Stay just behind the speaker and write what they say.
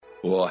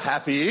Well,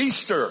 happy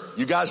Easter.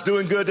 You guys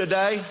doing good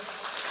today?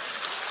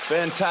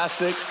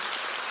 Fantastic.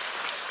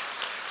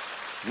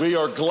 We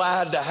are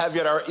glad to have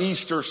you at our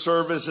Easter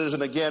services.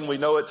 And again, we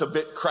know it's a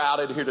bit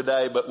crowded here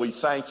today, but we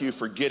thank you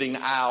for getting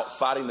out,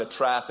 fighting the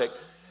traffic,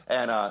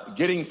 and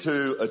getting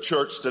to a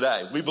church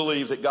today. We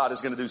believe that God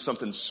is going to do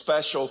something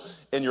special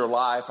in your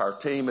life. Our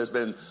team has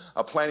been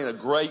planning a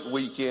great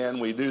weekend.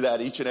 We do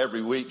that each and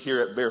every week here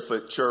at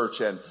Barefoot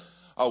Church, and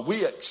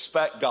we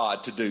expect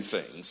God to do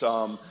things.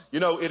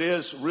 It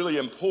is really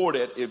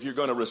important if you're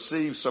going to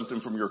receive something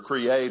from your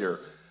Creator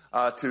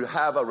to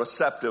have a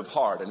receptive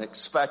heart, an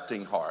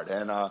expecting heart.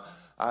 And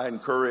I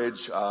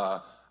encourage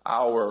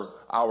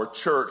our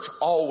church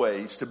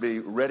always to be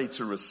ready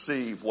to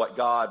receive what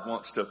God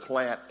wants to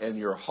plant in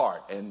your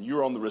heart. And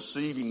you're on the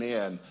receiving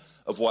end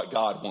of what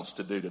God wants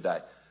to do today.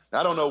 Now,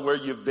 I don't know where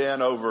you've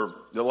been over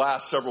the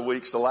last several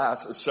weeks, the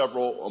last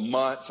several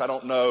months. I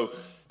don't know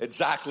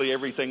exactly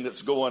everything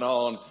that's going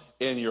on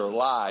in your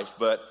life,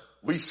 but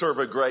we serve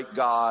a great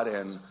God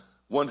and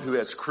one who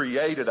has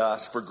created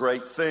us for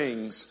great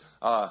things.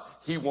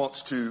 He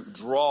wants to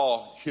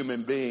draw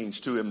human beings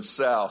to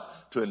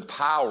himself, to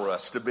empower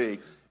us to be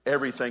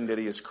everything that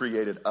he has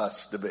created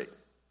us to be.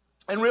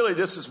 And really,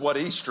 this is what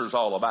Easter is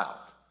all about.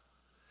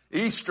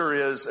 Easter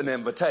is an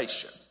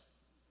invitation.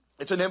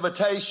 It's an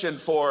invitation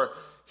for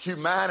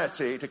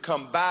humanity to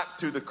come back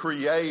to the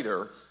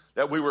Creator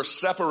that we were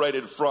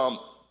separated from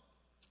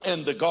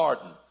in the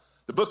garden.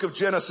 The book of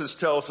Genesis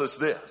tells us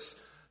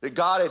this, that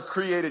God had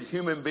created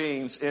human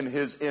beings in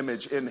his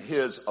image, in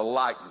his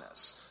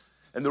likeness.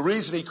 And the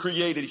reason he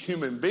created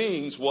human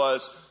beings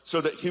was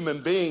so that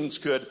human beings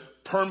could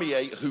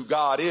permeate who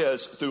God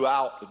is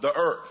throughout the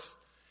earth.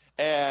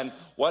 And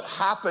what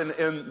happened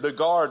in the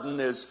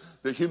garden is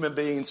the human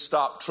beings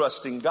stopped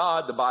trusting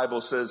God. The Bible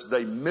says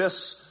they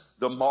missed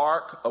the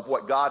mark of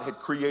what God had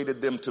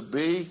created them to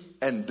be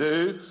and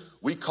do.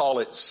 We call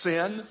it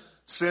sin.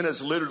 Sin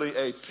is literally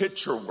a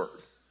picture word.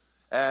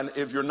 And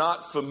if you're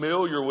not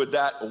familiar with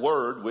that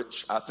word,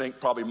 which I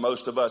think probably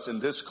most of us in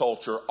this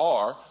culture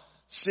are,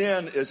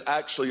 sin is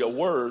actually a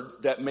word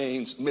that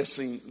means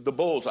missing the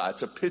bullseye.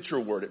 It's a picture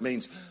word. It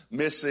means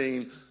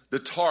missing the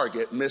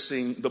target,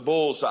 missing the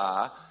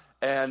bullseye.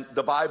 And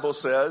the Bible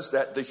says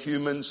that the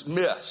humans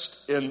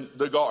missed in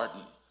the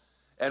garden.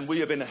 And we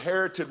have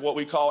inherited what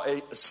we call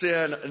a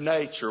sin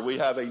nature. We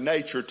have a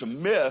nature to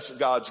miss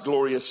God's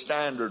glorious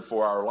standard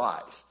for our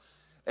life.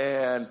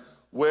 And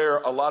where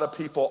a lot of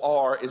people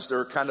are is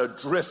they're kind of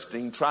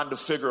drifting, trying to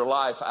figure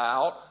life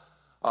out.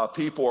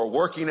 People are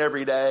working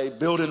every day,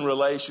 building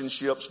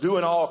relationships,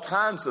 doing all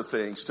kinds of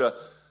things to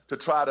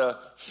try to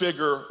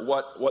figure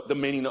what the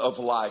meaning of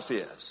life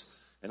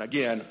is. And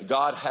again,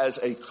 God has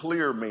a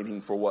clear meaning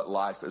for what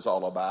life is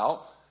all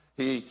about.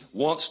 He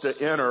wants to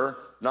enter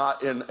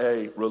not in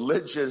a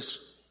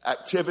religious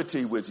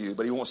activity with you,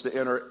 but he wants to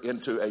enter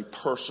into a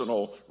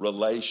personal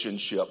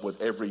relationship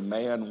with every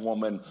man,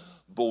 woman,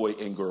 boy,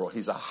 and girl.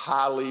 He's a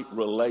highly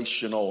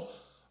relational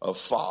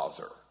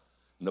father.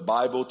 And the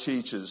Bible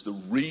teaches the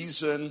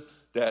reason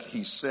that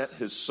he sent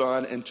his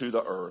son into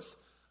the earth,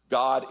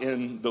 God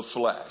in the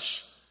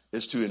flesh,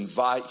 is to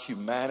invite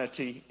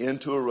humanity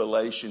into a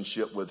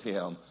relationship with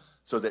him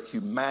so that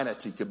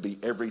humanity could be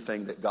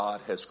everything that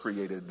God has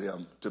created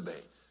them to be.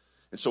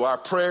 And so our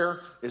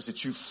prayer is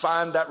that you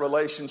find that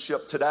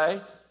relationship today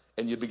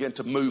and you begin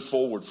to move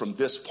forward from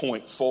this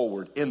point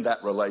forward in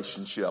that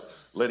relationship,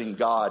 letting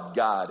God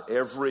guide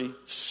every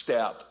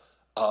step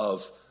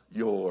of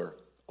your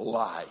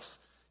life.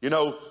 You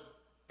know,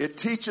 it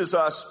teaches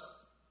us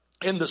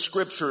in the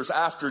scriptures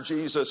after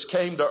Jesus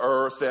came to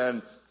earth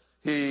and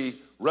he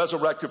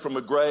resurrected from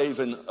a grave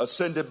and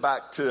ascended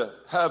back to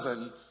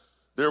heaven,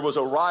 there was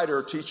a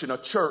writer teaching a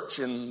church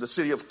in the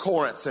city of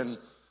Corinth, and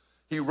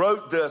he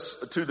wrote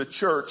this to the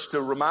church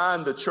to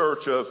remind the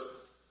church of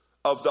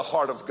the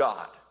heart of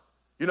God.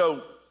 You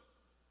know,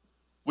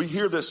 we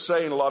hear this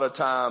saying a lot of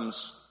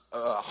times,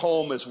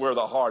 home is where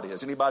the heart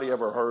is. Anybody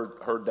ever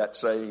heard that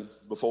saying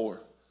before?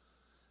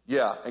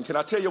 Yeah, and can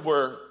I tell you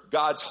where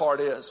God's heart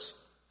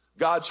is?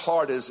 God's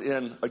heart is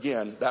in,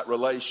 again, that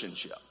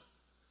relationship.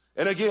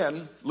 And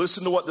again,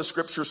 listen to what the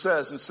scripture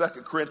says in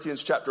 2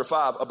 Corinthians chapter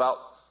 5 about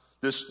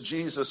this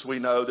Jesus we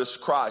know, this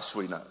Christ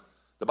we know.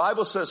 The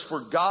Bible says, for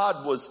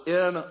God was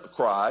in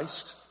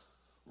Christ,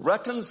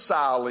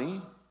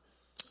 reconciling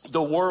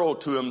the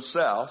world to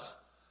himself,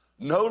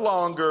 no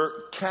longer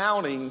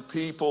counting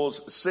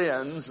people's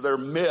sins, their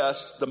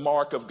missed the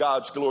mark of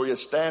God's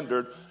glorious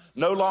standard,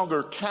 no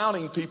longer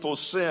counting people's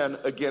sin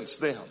against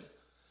them.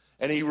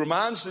 And he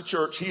reminds the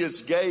church he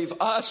has gave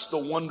us the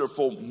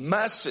wonderful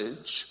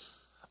message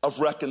of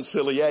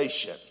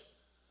reconciliation.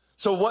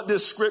 So what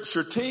this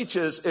scripture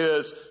teaches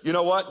is, you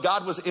know what?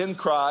 God was in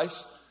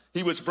Christ.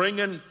 He was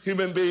bringing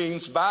human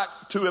beings back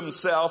to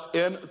himself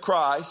in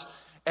Christ.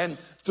 And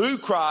through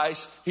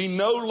Christ, he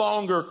no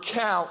longer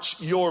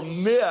counts your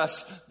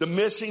the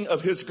missing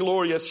of his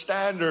glorious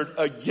standard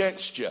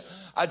against you.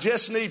 I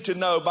just need to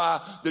know by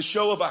the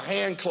show of a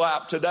hand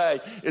clap today,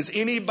 is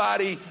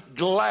anybody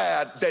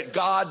glad that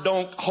God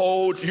don't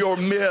hold your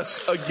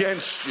miss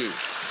against you?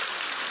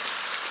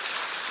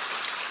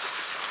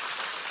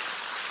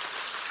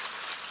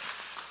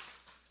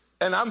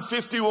 And I'm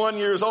 51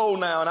 years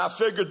old now, and I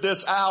figured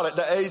this out at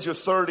the age of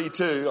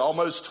 32,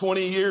 almost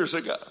 20 years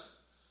ago.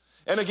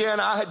 And again,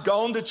 I had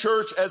gone to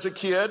church as a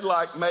kid,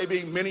 like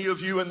maybe many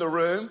of you in the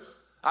room.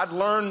 I'd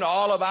learned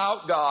all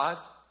about God,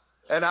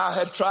 and I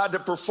had tried to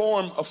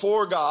perform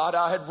for God.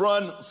 I had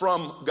run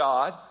from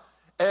God.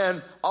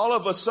 And all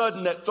of a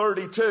sudden at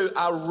 32,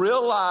 I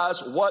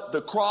realized what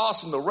the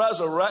cross and the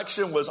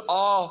resurrection was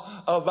all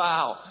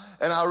about.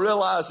 And I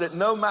realized that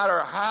no matter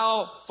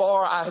how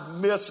far I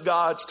had missed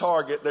God's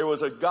target, there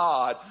was a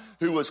God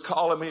who was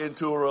calling me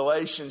into a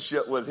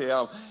relationship with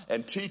him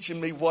and teaching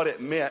me what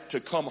it meant to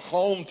come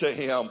home to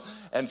him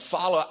and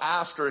follow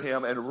after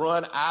him and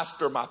run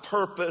after my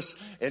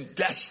purpose and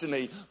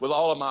destiny with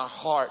all of my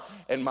heart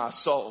and my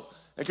soul.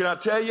 And can I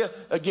tell you,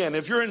 again,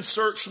 if you're in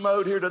search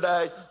mode here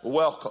today,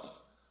 welcome.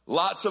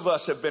 Lots of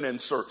us have been in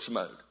search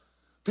mode.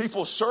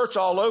 People search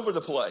all over the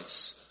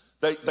place.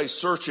 They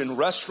search in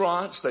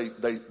restaurants.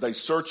 They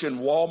search in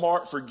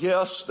Walmart for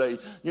gifts. They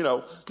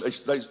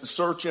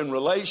search in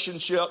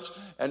relationships,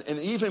 and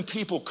even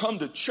people come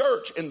to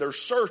church and they're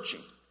searching.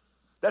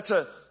 That's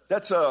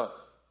a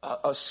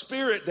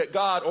spirit that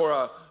God, or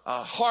a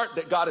heart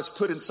that God has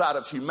put inside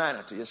of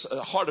humanity. It's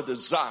a heart of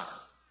desire,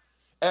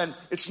 and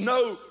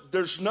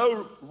there's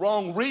no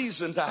wrong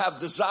reason to have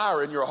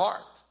desire in your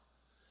heart.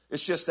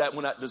 It's just that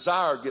when that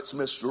desire gets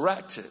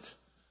misdirected,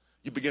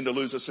 you begin to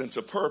lose a sense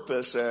of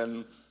purpose,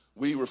 and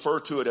we refer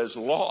to it as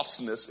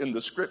lostness in the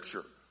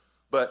scripture.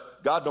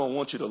 But God don't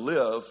want you to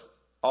live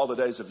all the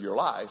days of your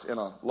life in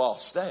a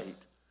lost state.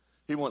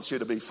 He wants you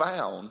to be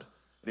found,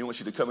 and he wants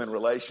you to come in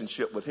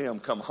relationship with him,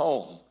 come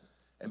home,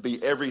 and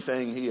be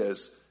everything he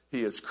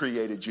has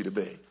created you to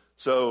be.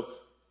 So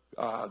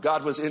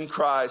God was in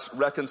Christ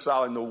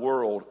reconciling the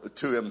world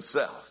to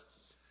himself.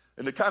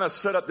 And to kind of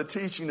set up the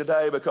teaching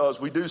today,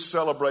 because we do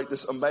celebrate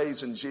this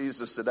amazing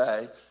Jesus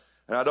today,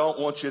 and I don't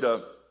want you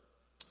to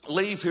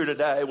leave here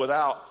today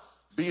without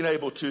being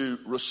able to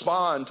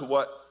respond to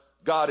what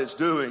God is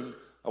doing.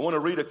 I want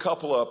to read a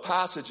couple of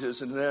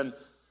passages, and then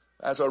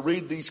as I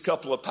read these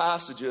couple of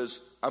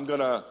passages, I'm going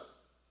to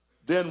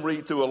then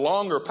read through a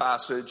longer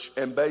passage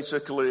and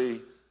basically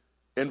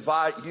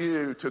invite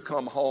you to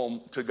come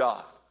home to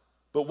God.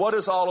 But what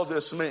does all of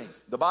this mean?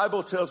 The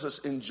Bible tells us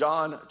in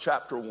John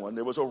chapter 1,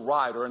 there was a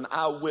writer, an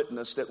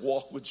eyewitness that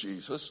walked with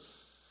Jesus.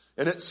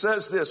 And it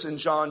says this in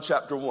John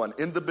chapter 1,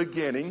 in the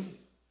beginning,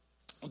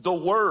 the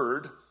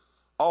Word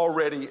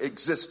already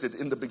existed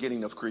in the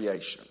beginning of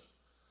creation.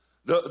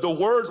 The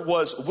Word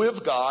was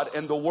with God,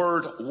 and the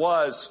Word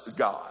was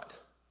God.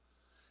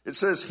 It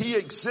says he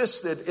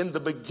existed in the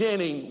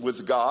beginning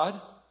with God,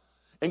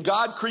 and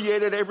God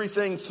created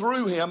everything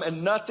through him,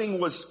 and nothing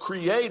was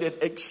created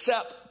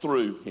except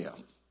through him.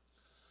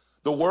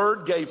 The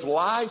Word gave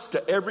life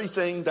to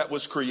everything that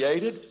was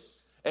created,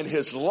 and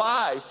his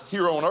life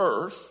here on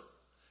earth,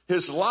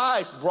 his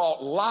life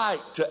brought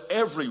light to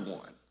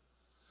everyone.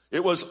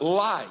 It was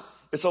light.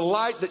 It's a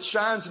light that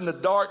shines in the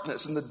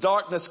darkness, and the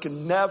darkness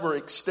can never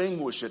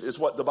extinguish it, is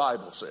what the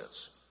Bible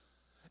says.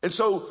 And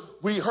so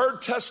we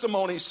heard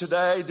testimonies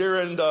today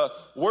during the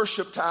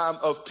worship time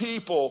of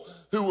people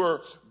who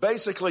were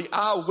basically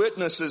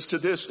eyewitnesses to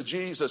this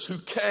Jesus, who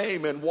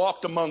came and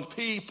walked among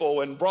people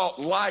and brought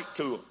light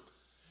to them.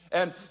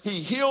 And he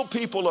healed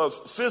people of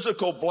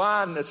physical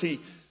blindness. He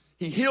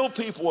healed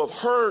people of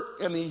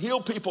hurt, and he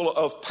healed people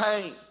of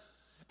pain.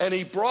 And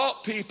he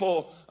brought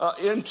people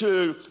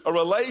into a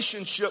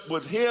relationship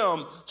with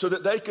him so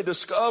that they could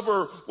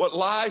discover what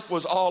life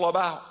was all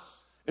about.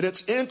 And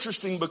it's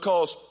interesting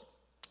because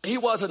he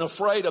wasn't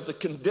afraid of the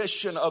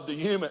condition of the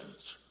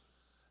humans.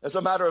 As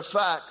a matter of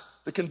fact,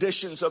 the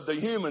conditions of the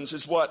humans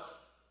is what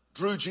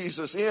drew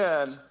Jesus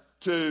in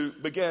to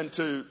begin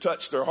to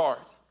touch their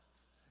heart.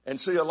 And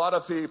see, a lot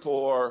of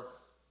people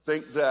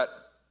think that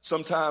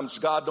sometimes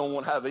God don't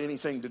want to have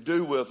anything to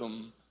do with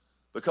them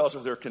because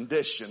of their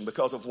condition,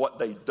 because of what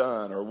they've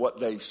done or what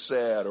they've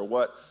said or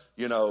what,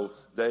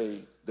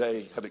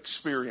 they have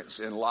experienced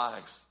in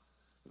life.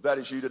 If that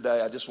is you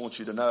today, I just want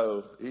you to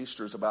know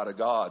Easter is about a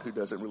God who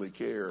doesn't really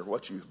care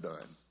what you've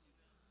done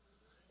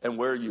and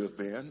where you have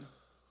been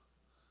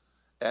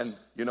and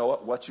you know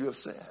what you have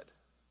said.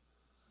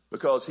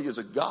 Because he is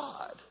a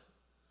God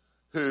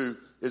who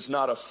is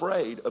not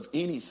afraid of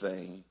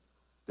anything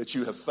that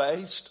you have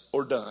faced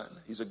or done.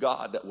 He's a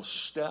God that will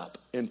step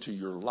into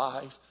your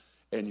life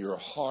and your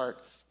heart,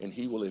 and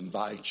he will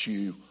invite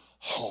you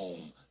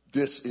home.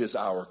 This is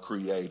our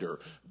Creator.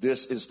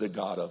 This is the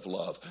God of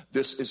love.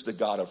 This is the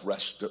God of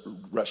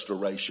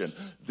restoration.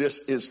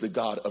 This is the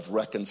God of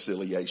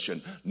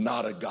reconciliation,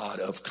 not a God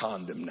of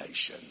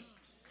condemnation.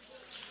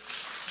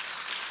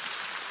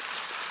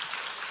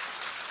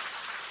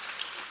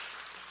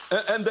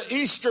 And the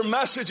Easter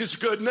message is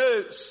good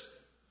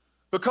news,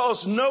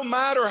 because no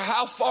matter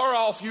how far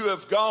off you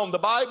have gone, the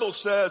Bible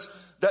says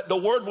that the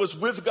Word was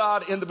with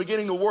God in the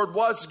beginning. The Word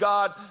was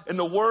God, and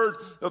the Word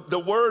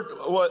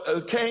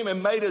came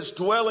and made his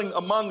dwelling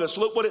among us.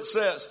 Look what it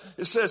says.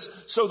 It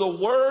says, so the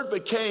Word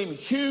became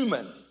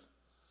human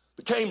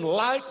became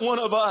like one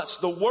of us,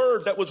 the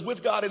Word that was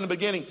with God in the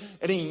beginning,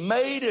 and he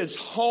made his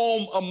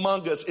home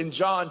among us in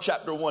John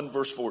chapter 1,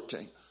 verse 14.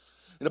 And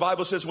the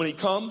Bible says when he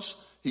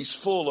comes, he's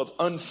full of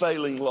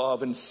unfailing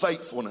love and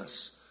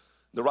faithfulness.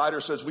 The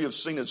writer says we have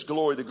seen his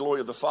glory, the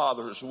glory of the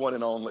Father, his one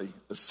and only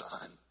the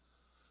Son,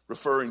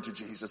 referring to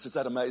Jesus. Is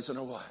that amazing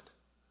or what?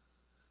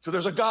 So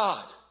there's a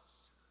God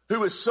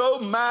who is so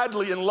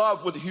madly in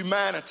love with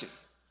humanity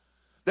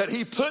that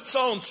he puts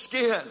on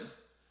skin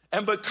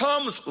and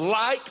becomes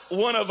like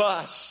one of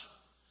us.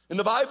 And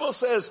the Bible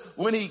says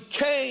when he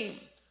came,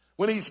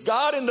 when he's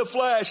God in the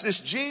flesh,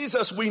 this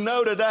Jesus we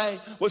know today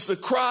was the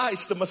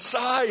Christ, the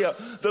Messiah,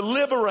 the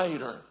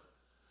liberator.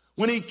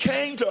 When he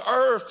came to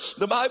earth,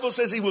 the Bible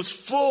says he was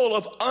full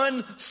of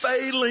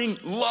unfailing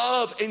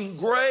love and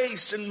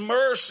grace and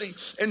mercy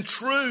and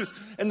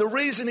truth. And the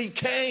reason he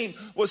came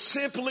was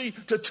simply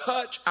to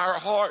touch our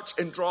hearts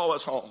and draw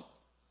us home.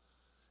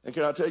 And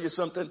can I tell you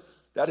something?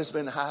 That has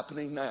been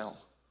happening now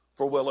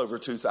for well over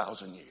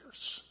 2,000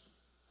 years.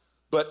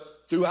 But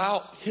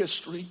throughout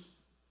history,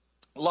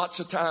 lots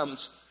of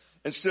times,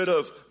 instead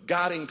of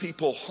guiding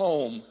people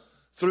home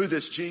through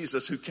this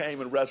Jesus who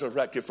came and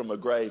resurrected from a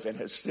grave and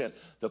has sent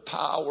the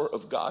power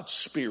of God's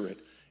Spirit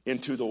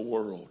into the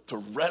world to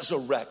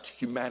resurrect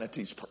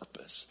humanity's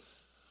purpose.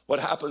 What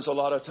happens a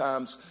lot of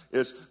times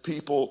is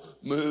people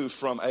move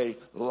from a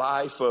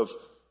life of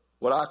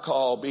what I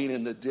call being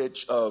in the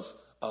ditch of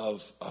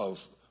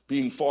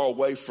being far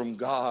away from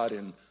God,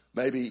 and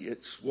maybe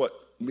it's what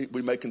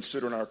we may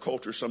consider in our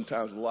culture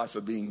sometimes a life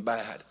of being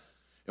bad.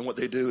 And what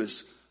they do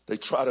is they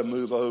try to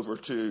move over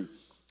to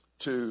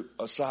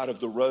a side of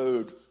the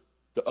road,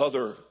 the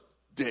other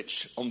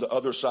ditch on the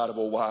other side of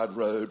a wide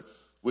road,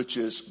 which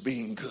is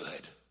being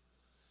good.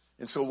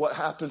 And so what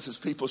happens is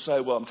people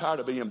say, well, I'm tired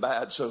of being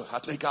bad, so I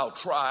think I'll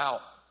try out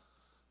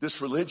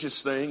this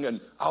religious thing and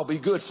I'll be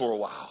good for a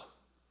while.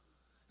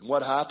 And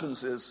what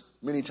happens is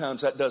many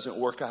times that doesn't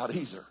work out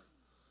either.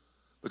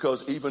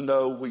 Because even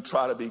though we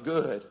try to be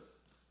good,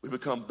 we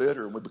become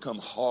bitter and we become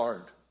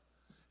hard.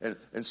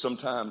 And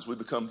sometimes we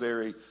become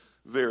very,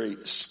 very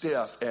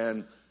stiff.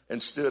 And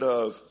instead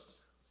of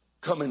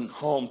coming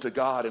home to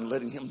God and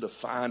letting him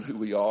define who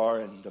we are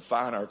and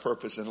define our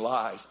purpose in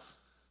life,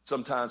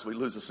 sometimes we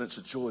lose a sense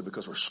of joy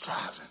because we're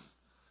striving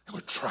and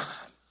we're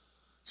trying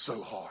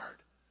so hard.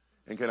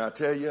 And can I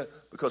tell you,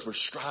 because we're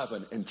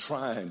striving and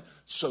trying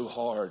so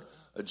hard,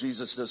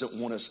 Jesus doesn't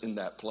want us in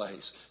that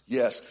place.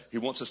 Yes, he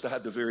wants us to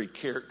have the very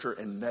character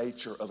and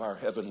nature of our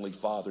Heavenly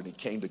Father, and he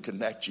came to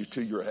connect you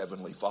to your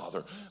Heavenly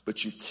Father.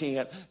 But you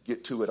can't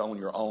get to it on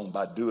your own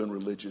by doing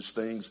religious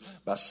things,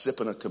 by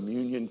sipping a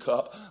communion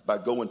cup, by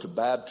going to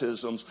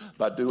baptisms,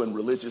 by doing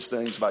religious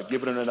things, by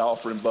giving an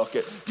offering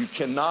bucket. You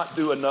cannot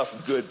do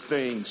enough good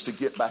things to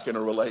get back in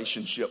a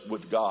relationship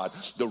with God.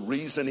 The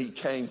reason he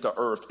came to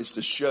earth is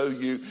to show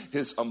you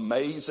his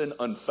amazing,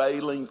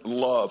 unfailing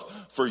love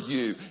for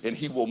you, and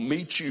he will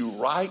meet you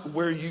right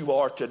where you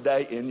are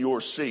today in your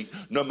seat.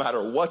 No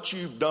matter what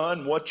you've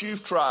done, what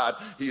you've tried,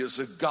 he is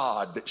a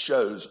God that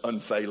shows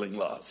unfailing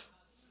love.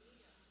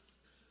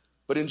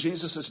 But in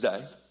Jesus' day,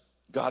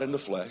 God in the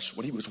flesh,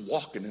 when he was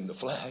walking in the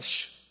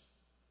flesh,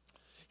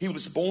 he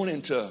was born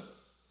into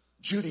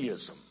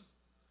Judaism.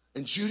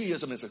 And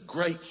Judaism is a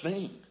great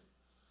thing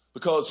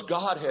because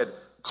God had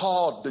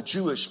called the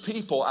Jewish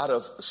people out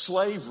of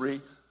slavery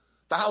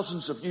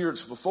thousands of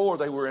years before.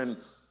 They were in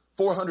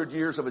 400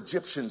 years of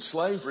Egyptian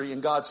slavery,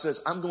 and God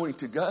says, I'm going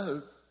to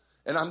go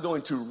and I'm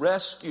going to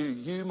rescue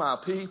you, my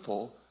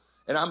people,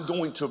 and I'm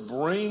going to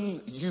bring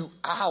you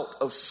out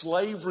of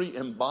slavery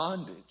and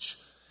bondage.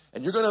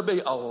 And you're going to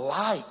be a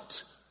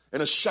light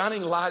and a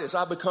shining light as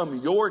I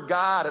become your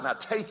guide and I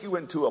take you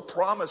into a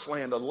promised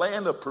land, a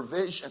land of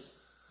provision.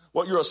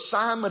 What your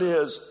assignment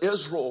is,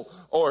 Israel,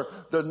 or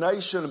the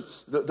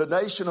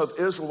nation of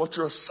Israel, what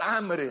your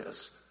assignment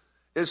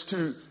is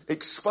to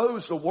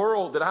expose the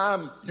world that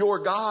I'm your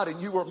God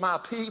and you are my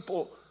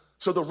people,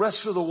 so the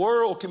rest of the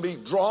world can be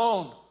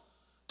drawn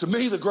to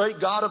me, the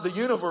great God of the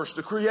universe,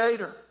 the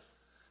creator.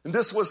 And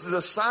this was the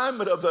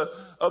assignment of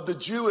the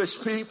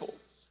Jewish people.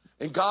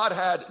 And God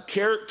had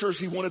characters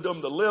he wanted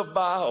them to live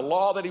by, a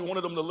law that he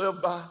wanted them to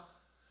live by.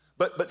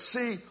 But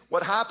see,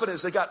 what happened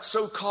is they got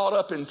so caught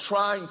up in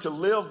trying to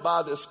live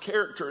by this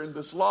character and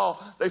this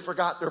law, they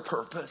forgot their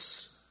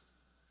purpose.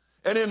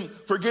 And in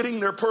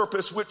forgetting their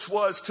purpose, which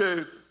was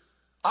to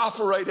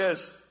operate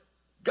as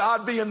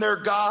God being their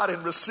God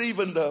and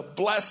receiving the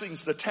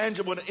blessings, the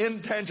tangible and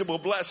intangible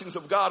blessings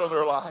of God on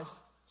their life,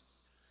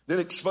 then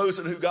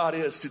exposing who God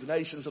is to the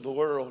nations of the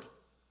world,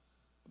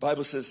 the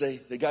Bible says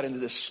they got into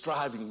this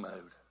striving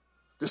mode,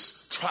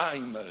 this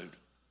trying mode,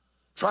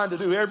 trying to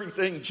do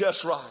everything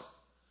just right.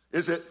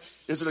 Is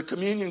it a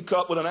communion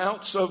cup with an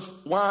ounce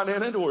of wine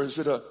in it, or is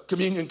it a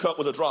communion cup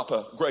with a drop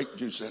of grape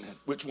juice in it?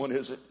 Which one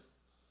is it?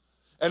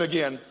 And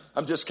again,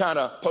 I'm just kind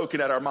of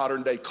poking at our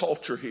modern day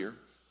culture here.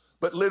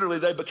 But literally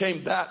they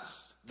became that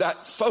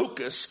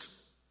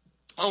focused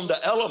on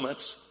the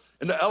elements,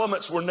 and the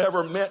elements were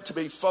never meant to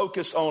be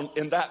focused on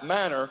in that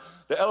manner.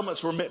 The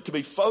elements were meant to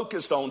be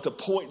focused on to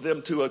point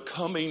them to a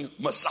coming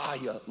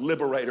Messiah,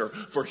 liberator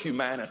for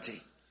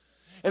humanity.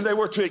 And they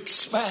were to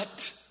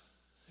expect,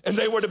 and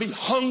they were to be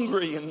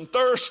hungry and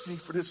thirsty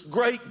for this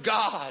great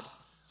God.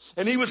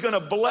 And he was going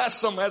to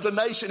bless them as a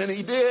nation, and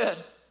he did.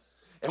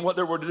 And what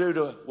they were to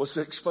do was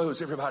to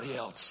expose everybody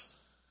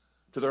else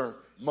to their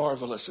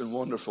marvelous and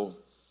wonderful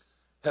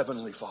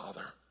Heavenly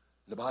Father.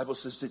 The Bible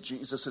says that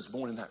Jesus is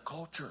born in that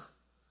culture.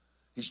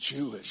 He's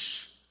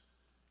Jewish.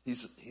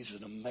 He's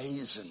an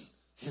amazing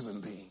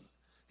human being.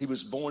 He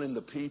was born in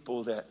the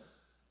people that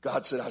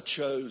God said, I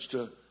chose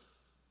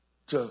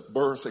to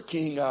birth a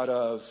king out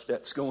of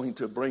that's going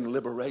to bring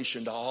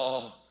liberation to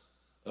all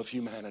of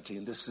humanity.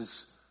 And this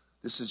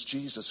is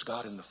Jesus,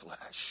 God in the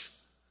flesh.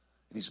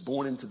 And he's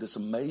born into this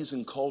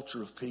amazing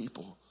culture of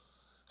people.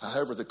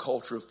 However, the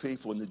culture of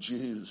people and the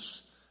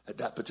Jews at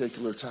that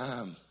particular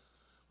time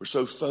were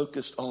so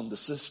focused on the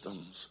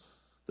systems,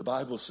 the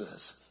Bible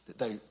says, that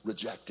they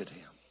rejected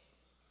him.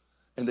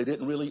 And they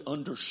didn't really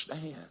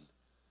understand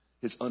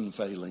his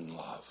unfailing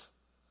love.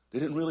 They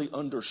didn't really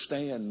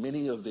understand.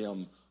 Many of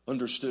them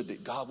understood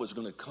that God was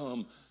going to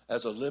come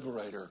as a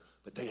liberator,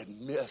 but they had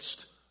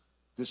missed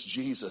this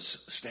Jesus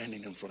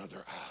standing in front of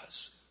their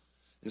eyes.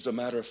 As a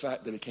matter of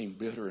fact, they became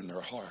bitter in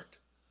their heart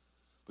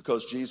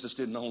because Jesus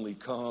didn't only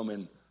come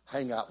and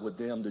hang out with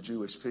them, the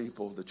Jewish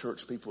people, the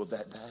church people of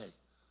that day.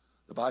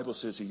 The Bible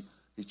says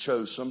he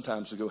chose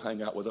sometimes to go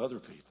hang out with other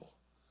people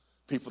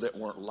that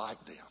weren't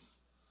like them,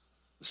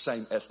 the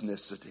same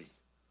ethnicity,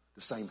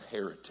 the same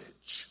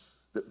heritage,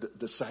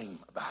 the same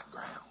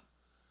background.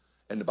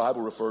 And the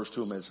Bible refers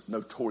to them as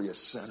notorious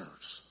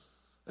sinners,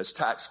 as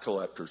tax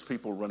collectors,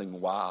 people running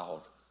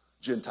wild,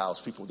 Gentiles,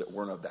 people that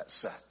weren't of that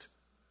sect.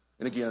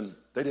 And again,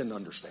 they didn't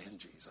understand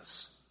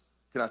Jesus.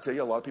 Can I tell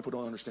you, a lot of people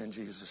don't understand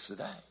Jesus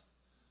today.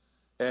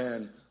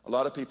 And a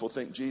lot of people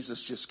think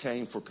Jesus just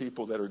came for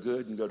people that are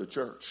good and go to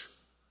church.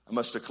 I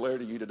must declare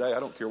to you today, I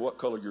don't care what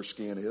color your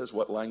skin is,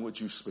 what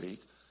language you speak,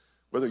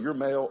 whether you're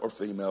male or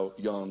female,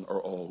 young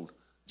or old.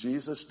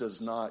 Jesus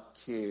does not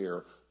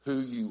care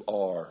who you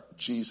are.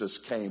 Jesus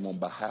came on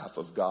behalf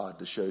of God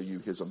to show you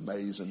his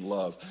amazing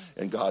love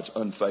and God's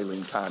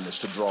unfailing kindness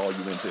to draw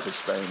you into his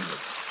family.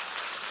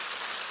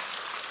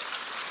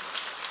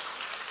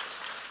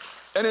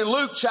 And in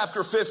Luke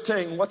chapter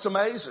 15, what's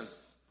amazing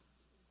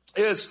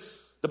is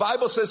the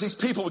Bible says these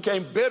people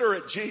became bitter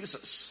at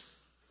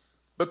Jesus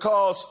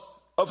because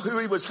of who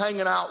he was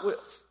hanging out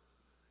with.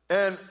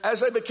 And as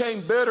they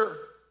became bitter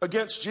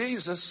against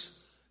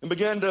Jesus and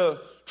began to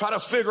try to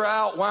figure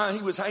out why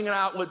he was hanging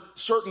out with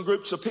certain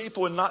groups of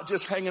people and not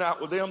just hanging out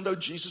with them, though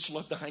Jesus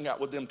loved to hang out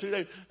with them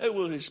too. They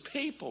were his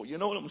people, you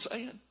know what I'm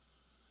saying?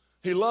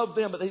 He loved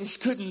them, but they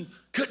just couldn't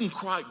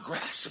quite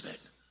grasp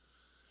it.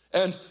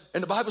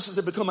 And the Bible says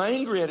they become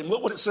angry at him.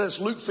 Look what it says,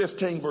 Luke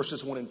 15,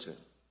 verses 1 and 2.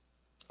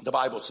 The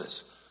Bible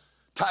says,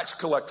 tax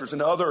collectors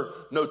and other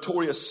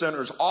notorious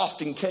sinners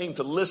often came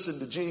to listen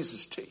to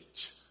Jesus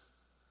teach.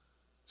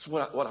 So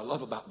what I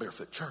love about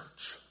Barefoot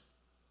Church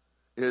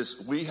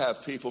is we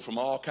have people from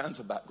all kinds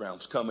of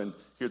backgrounds come and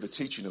hear the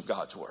teaching of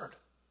God's word.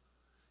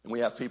 And we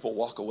have people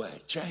walk away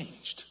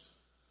changed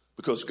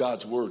because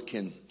God's word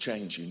can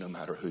change you no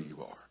matter who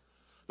you are.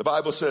 The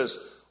Bible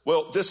says,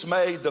 well, this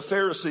made the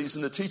Pharisees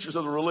and the teachers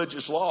of the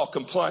religious law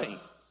complain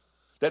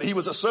that he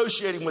was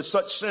associating with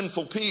such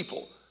sinful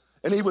people.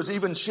 And he was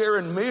even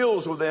sharing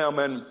meals with them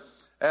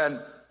and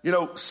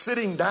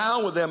sitting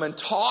down with them and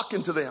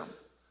talking to them.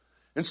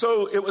 And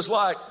so it was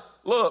like,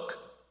 look,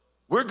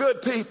 we're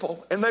good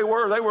people. And they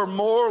were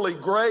morally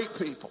great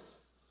people.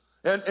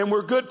 And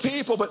we're good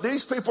people, but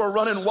these people are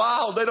running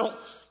wild. They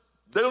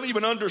don't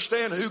even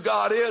understand who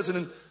God is.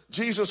 And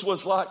Jesus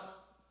was like,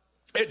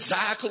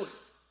 exactly.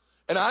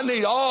 And I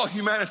need all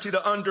humanity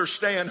to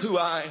understand who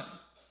I am.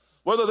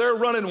 Whether they're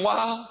running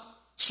wild,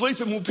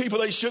 sleeping with people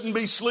they shouldn't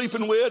be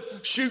sleeping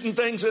with, shooting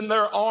things in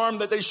their arm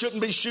that they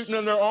shouldn't be shooting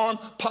in their arm,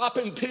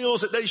 popping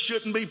pills that they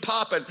shouldn't be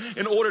popping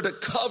in order to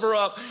cover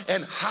up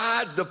and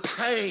hide the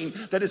pain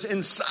that is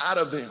inside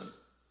of them.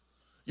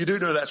 You do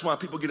know that's why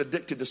people get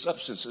addicted to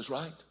substances,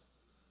 right?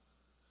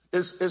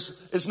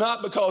 It's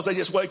not because they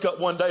just wake up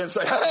one day and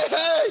say,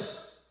 hey,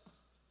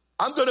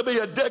 I'm going to be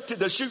addicted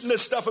to shooting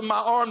this stuff in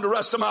my arm the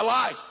rest of my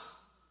life.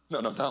 No.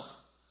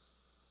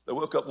 They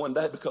woke up one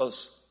day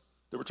because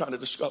they were trying to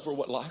discover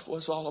what life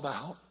was all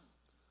about.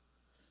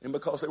 And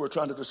because they were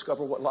trying to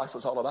discover what life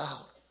was all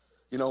about,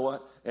 you know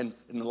what? And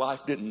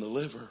life didn't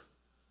deliver.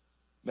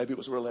 Maybe it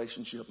was a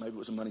relationship. Maybe it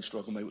was a money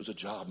struggle. Maybe it was a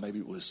job. Maybe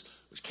it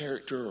was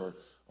character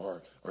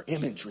or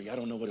imagery. I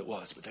don't know what it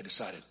was. But they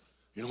decided,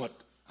 you know what?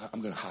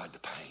 I'm going to hide the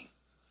pain.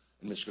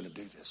 I'm just going to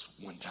do this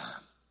one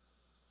time.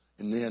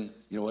 And then,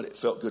 you know what? It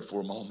felt good for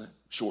a moment.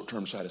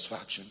 Short-term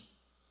satisfaction.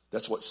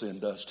 That's what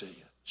sin does to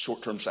you.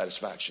 Short-term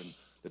satisfaction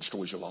that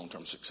destroys your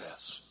long-term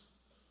success.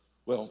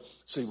 Well,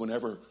 see,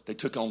 whenever they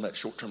took on that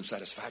short-term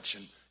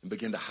satisfaction and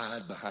began to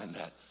hide behind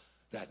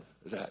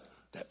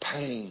that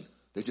pain,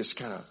 they just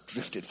kind of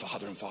drifted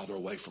farther and farther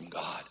away from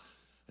God.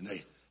 And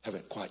they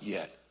haven't quite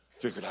yet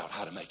figured out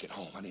how to make it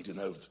home. I need to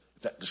know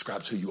if that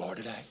describes who you are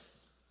today.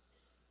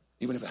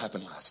 even if it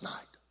happened last night,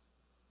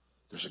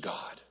 there's a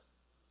God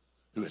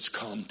who has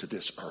come to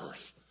this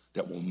earth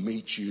that will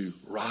meet you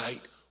right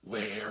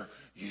where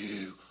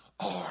you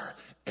are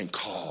and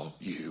call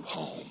you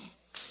home.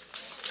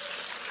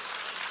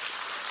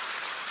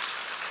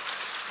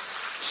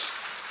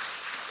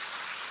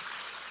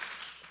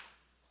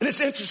 And it's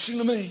interesting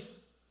to me,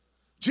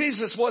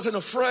 Jesus wasn't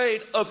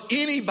afraid of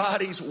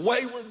anybody's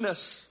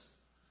waywardness.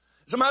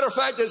 As a matter of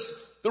fact,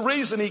 the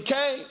reason he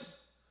came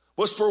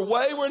was for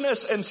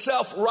waywardness and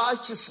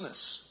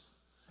self-righteousness.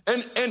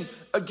 And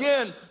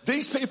again,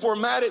 these people are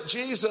mad at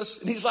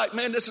Jesus, and he's like,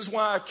 man, this is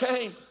why I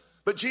came.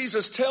 But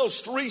Jesus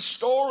tells 3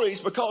 stories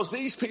because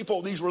these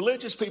people, these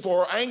religious people,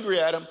 are angry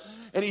at him.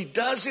 And he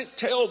doesn't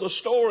tell the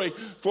story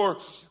for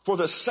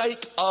the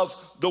sake of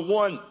the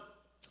one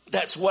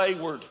that's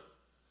wayward.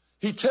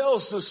 He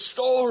tells the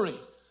story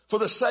for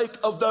the sake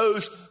of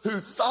those who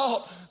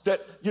thought that,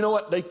 you know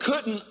what, they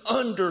couldn't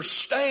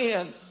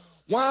understand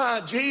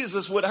why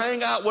Jesus would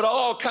hang out with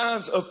all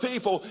kinds of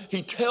people.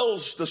 He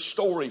tells the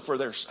story for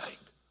their sake.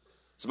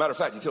 As a matter of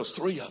fact, he tells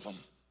 3 of them,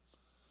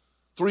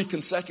 3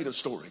 consecutive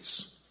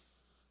stories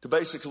to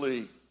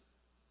basically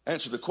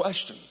answer the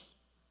question,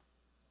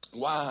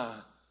 why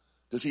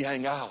does he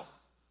hang out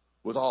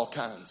with all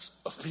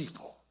kinds of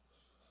people,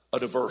 a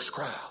diverse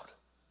crowd?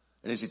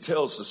 And as he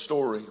tells the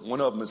story,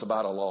 one of them is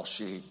about a lost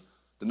sheep.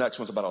 The next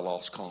one's about a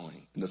lost coin.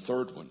 And the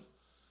third one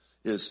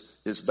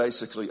is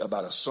basically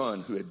about a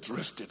son who had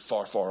drifted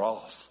far, far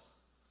off.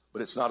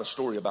 But it's not a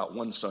story about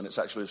one son. It's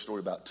actually a story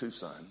about 2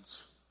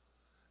 sons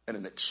and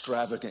an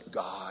extravagant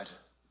God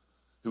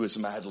who is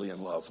madly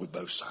in love with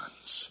both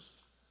sons.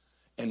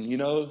 And you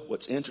know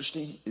what's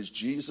interesting is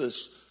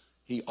Jesus,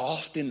 he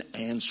often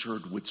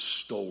answered with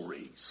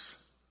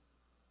stories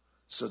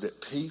so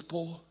that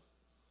people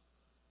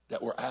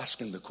that were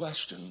asking the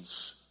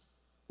questions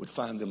would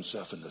find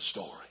themselves in the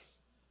story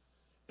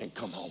and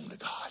come home to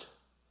God.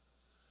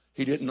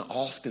 He didn't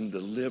often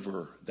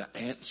deliver the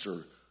answer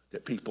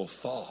that people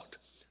thought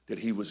that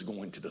he was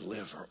going to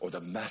deliver or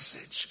the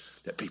message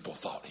that people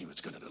thought he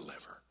was going to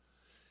deliver.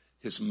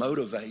 His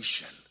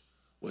motivation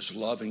was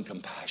love and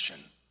compassion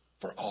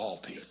for all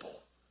people.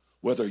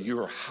 Whether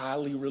you're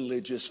highly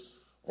religious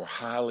or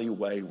highly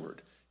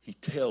wayward, he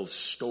tells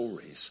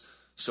stories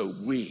so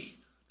we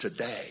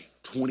today,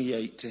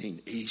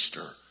 2018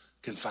 Easter,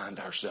 can find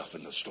ourselves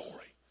in the story.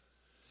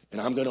 And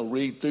I'm going to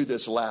read through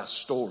this last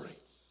story,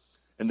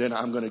 and then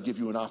I'm going to give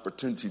you an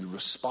opportunity to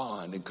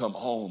respond and come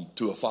home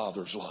to a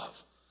father's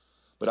love.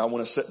 But I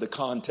want to set the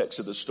context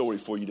of the story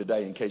for you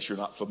today in case you're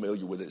not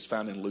familiar with it. It's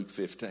found in Luke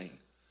 15.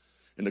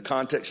 And the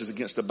context is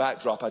against the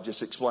backdrop I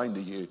just explained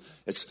to you.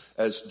 It's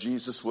as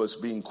Jesus was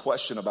being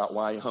questioned about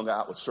why he hung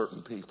out with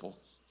certain people.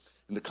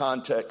 And the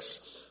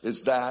context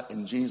is that,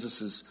 and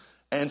Jesus is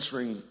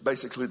answering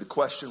basically the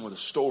question with a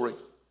story.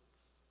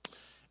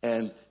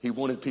 And he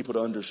wanted people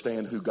to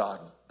understand who God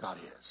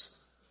is.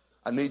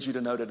 I need you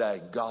to know today,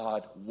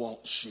 God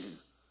wants you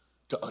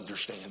to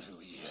understand who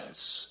he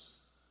is.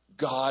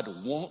 God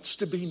wants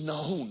to be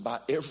known by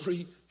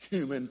every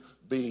human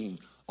being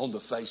on the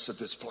face of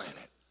this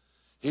planet.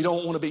 He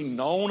don't want to be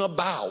known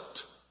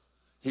about.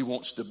 He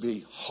wants to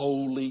be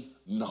wholly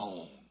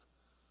known,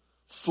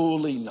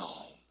 fully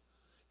known.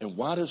 And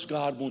why does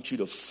God want you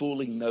to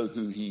fully know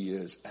who he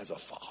is as a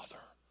father?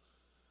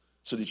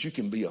 So that you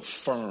can be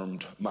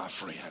affirmed, my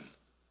friend,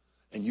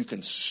 and you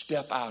can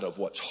step out of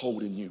what's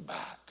holding you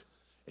back,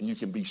 and you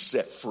can be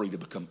set free to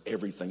become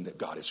everything that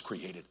God has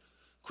created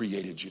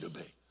you to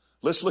be.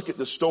 Let's look at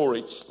the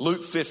story,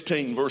 Luke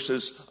 15,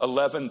 verses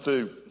 11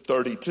 through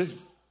 32.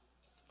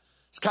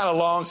 It's kind of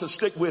long, so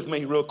stick with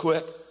me real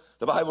quick.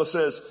 The Bible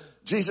says,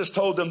 Jesus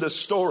told them this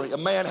story. A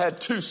man had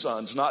 2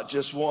 sons, not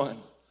just one.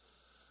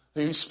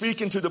 He's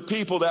speaking to the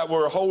people that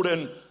were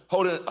holding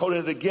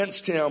it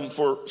against him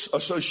for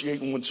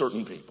associating with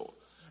certain people.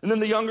 And then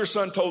the younger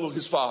son told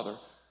his father,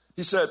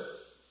 he said,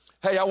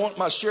 hey, I want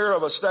my share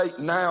of estate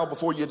now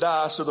before you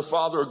die. So the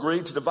father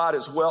agreed to divide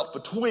his wealth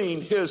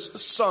between his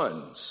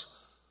sons.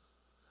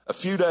 A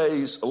few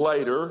days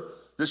later,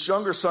 this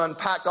younger son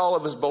packed all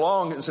of his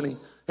belongings and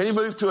he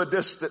moved to a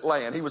distant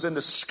land. He was in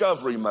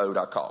discovery mode,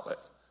 I call it.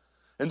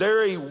 And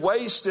there he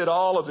wasted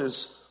all of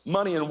his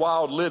money in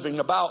wild living.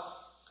 About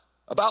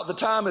the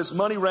time his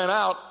money ran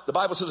out, the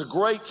Bible says a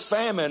great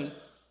famine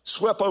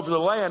swept over the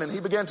land and he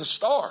began to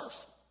starve.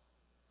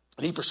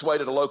 And he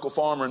persuaded a local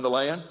farmer in the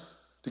land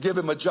to give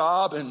him a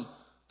job, and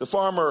the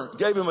farmer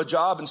gave him a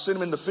job and sent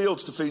him in the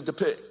fields to feed the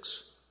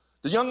pigs.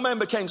 The young man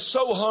became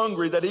so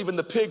hungry that even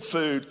the pig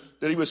food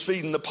that he was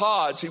feeding, the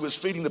pods he was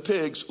feeding the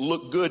pigs,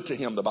 looked good to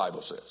him, the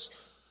Bible says.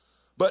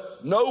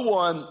 But no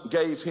one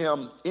gave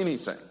him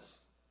anything.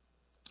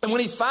 And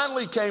when he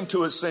finally came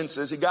to his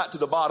senses, he got to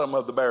the bottom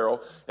of the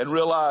barrel and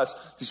realized,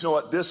 you know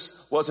what,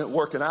 this wasn't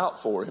working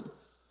out for him.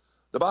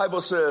 The Bible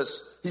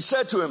says, he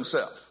said to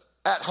himself,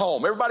 at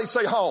home, everybody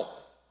say home,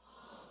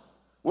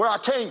 where I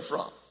came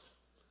from.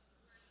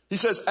 He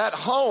says, at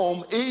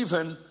home,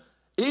 even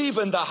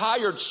the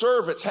hired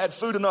servants had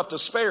food enough to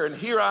spare, and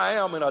here I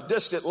am in a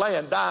distant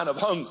land dying of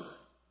hunger.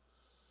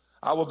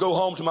 I will go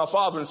home to my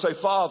father and say,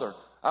 Father,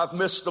 I've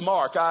missed the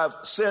mark. I've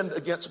sinned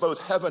against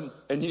both heaven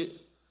and you.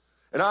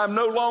 And I'm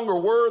no longer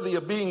worthy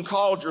of being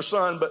called your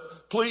son,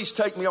 but please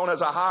take me on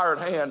as a hired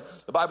hand.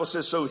 The Bible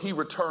says, so he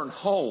returned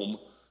home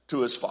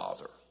to his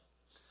father.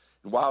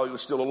 And while he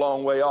was still a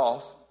long way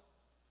off,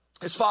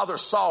 his father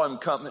saw him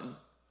coming.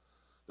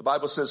 The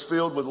Bible says,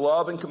 filled with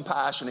love and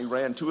compassion, he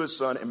ran to his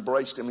son,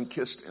 embraced him, and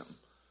kissed him.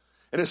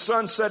 And his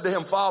son said to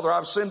him, Father,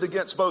 I've sinned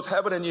against both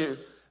heaven and you,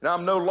 and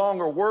I'm no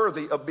longer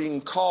worthy of being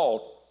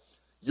called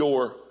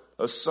your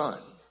son.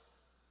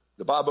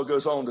 The Bible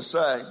goes on to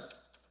say,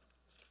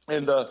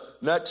 in the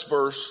next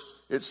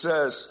verse, it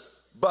says,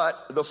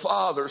 but the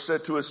father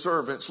said to his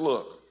servants,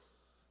 look,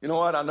 you know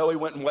what? I know he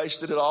went and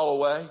wasted it all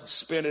away,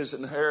 spent his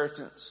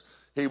inheritance.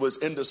 He was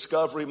in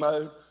discovery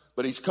mode,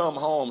 but he's come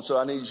home, so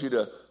I need you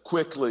to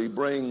quickly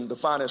bring the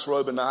finest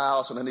robe in the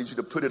house, and I need you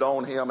to put it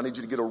on him. I need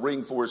you to get a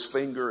ring for his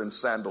finger and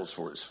sandals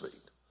for his feet.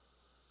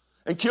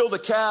 And kill the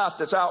calf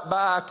that's out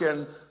back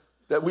and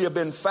that we have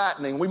been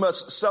fattening. We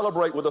must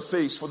celebrate with a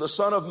feast, for the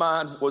son of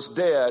mine was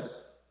dead,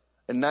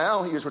 and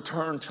now he is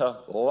returned to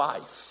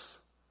life.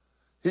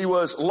 He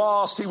was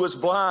lost, he was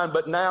blind,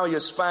 but now he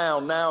is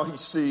found. Now he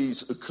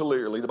sees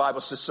clearly. The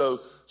Bible says so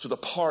the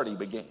party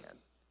began.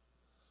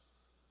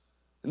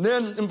 And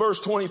then in verse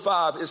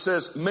 25, it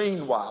says,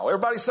 meanwhile.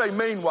 Everybody say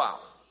meanwhile.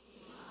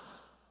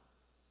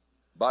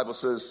 The Bible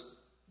says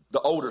the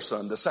older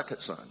son, the second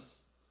son,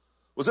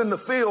 was in the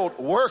field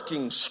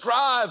working,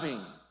 striving,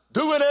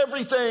 doing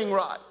everything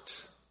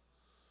right.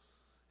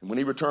 And when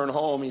he returned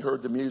home, he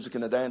heard the music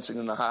and the dancing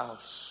in the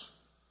house.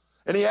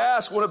 And he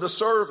asked one of the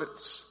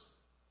servants,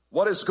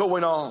 what is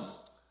going on?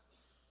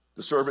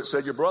 The servant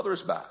said, your brother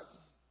is back,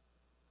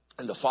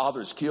 and the father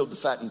has killed the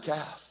fattened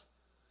calf.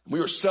 We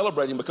were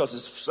celebrating because of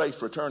his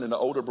safe return, and the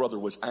older brother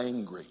was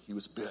angry. He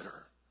was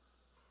bitter.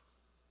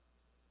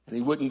 And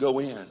he wouldn't go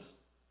in.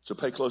 So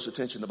pay close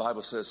attention. The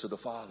Bible says to the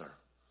father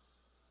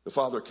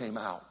came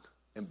out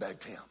and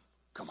begged him,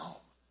 come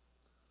home.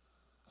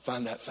 I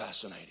find that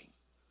fascinating.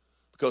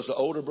 Because the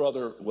older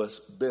brother was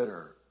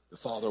bitter, the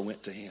father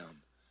went to him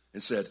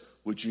and said,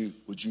 would you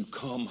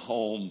come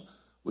home?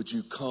 Would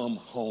you come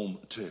home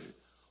too?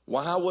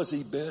 Why was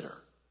he bitter?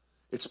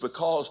 It's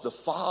because the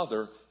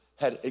father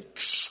had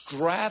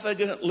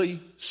extravagantly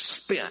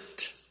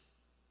spent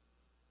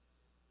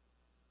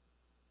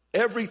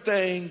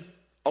everything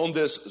on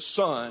this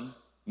son,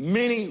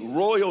 many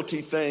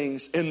royalty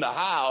things in the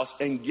house,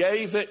 and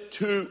gave it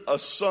to a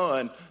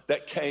son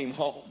that came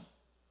home.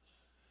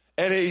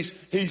 And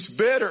he's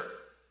bitter.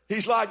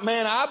 He's like,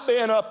 man, I've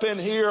been up in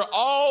here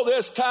all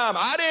this time.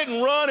 I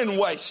didn't run and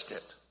waste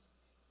it.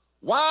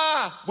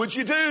 Why would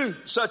you do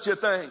such a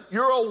thing?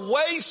 You're a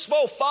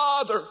wasteful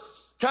father.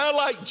 Kind of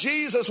like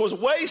Jesus was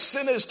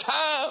wasting his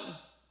time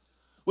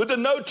with the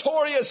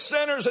notorious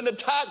sinners and the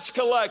tax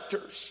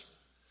collectors.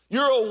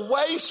 You're a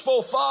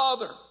wasteful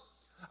father.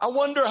 I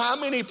wonder how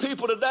many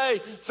people today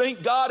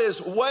think God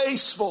is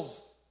wasteful,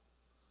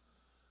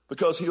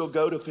 because he'll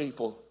go to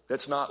people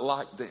that's not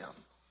like them,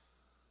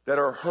 that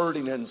are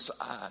hurting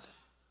inside,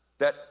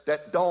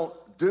 that don't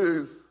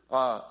do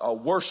a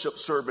worship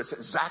service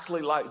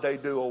exactly like they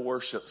do a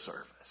worship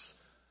service.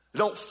 They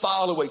don't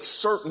follow a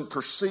certain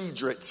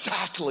procedure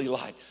exactly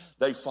like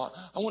they follow.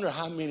 I wonder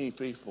how many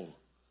people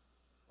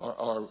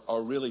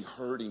are really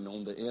hurting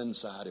on the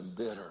inside and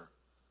bitter,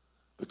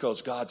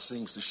 because God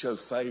seems to show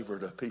favor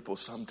to people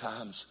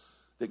sometimes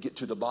that get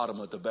to the bottom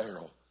of the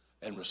barrel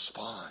and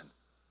respond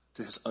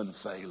to his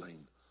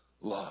unfailing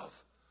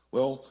love.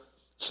 Well,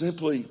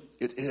 simply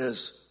it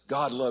is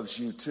God loves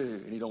you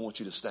too, and he don't want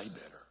you to stay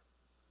bitter.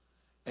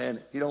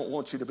 And he don't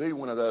want you to be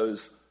one of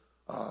those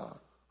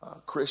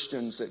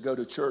Christians that go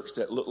to church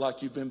that look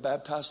like you've been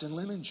baptized in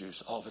lemon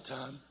juice all the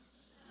time.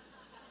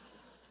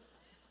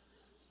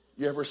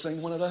 You ever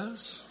seen one of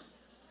those?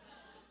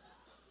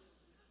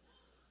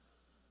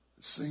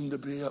 Seem to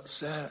be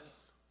upset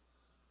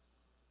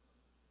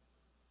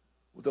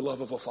with the love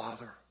of a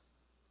father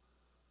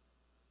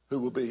who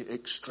will be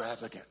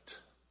extravagant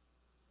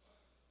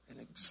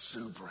and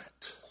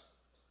exuberant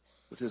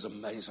with his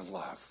amazing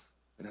love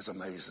and his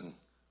amazing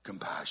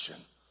compassion.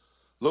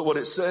 Look what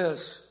it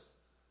says.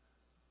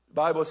 The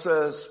Bible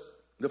says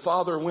the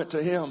father went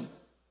to him,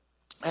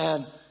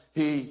 and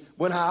he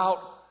went out,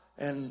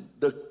 and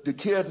the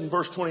kid in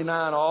verse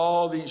 29,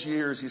 all these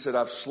years, he said,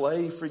 I've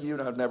slaved for you,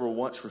 and I've never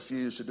once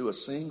refused to do a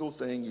single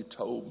thing you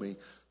told me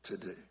to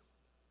do.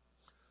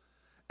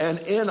 And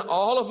in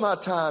all of my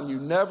time, you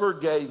never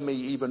gave me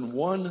even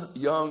one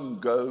young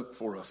goat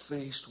for a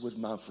feast with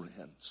my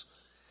friends.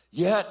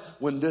 Yet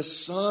when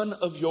this son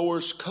of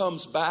yours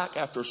comes back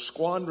after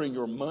squandering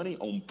your money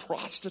on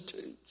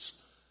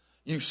prostitutes,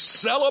 you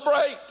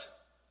celebrate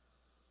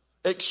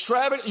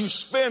extravagant. You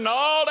spend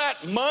all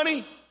that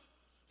money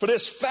for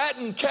this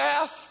fattened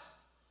calf.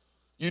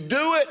 You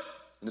do it.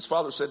 And his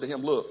father said to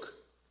him, look,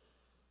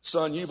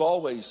 son, you've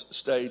always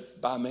stayed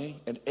by me,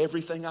 and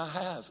everything I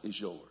have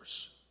is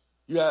yours.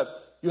 You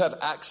have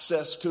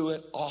access to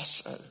it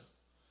also.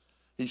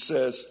 He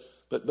says,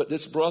 but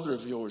this brother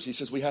of yours, he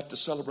says, we have to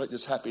celebrate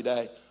this happy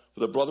day, for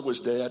the brother was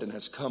dead and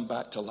has come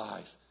back to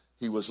life.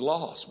 He was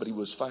lost, but he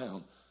was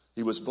found.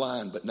 He was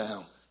blind, but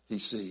now he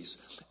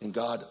sees. And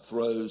God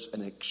throws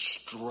an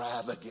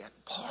extravagant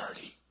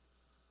party.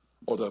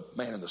 Or the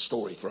man in the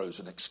story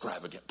throws an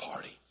extravagant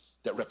party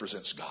that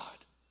represents God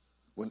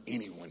when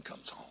anyone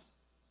comes home.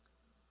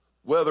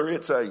 Whether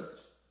it's a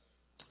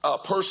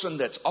person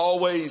that's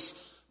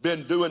always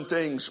been doing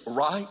things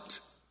right,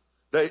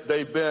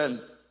 they've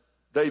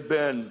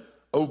been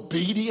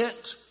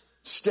obedient,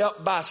 step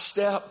by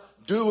step,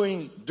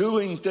 doing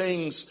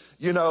things,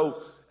 in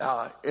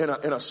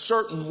a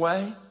certain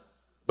way,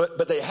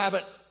 but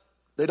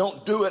they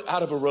don't do it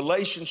out of a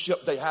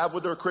relationship they have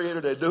with their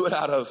Creator. They do it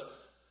out of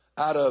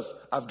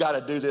I've got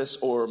to do this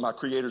or my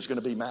Creator's going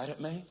to be mad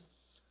at me.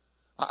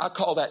 I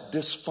call that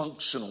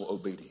dysfunctional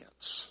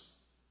obedience.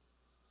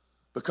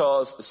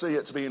 Because, see,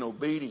 it's being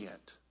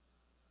obedient,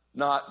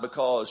 not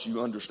because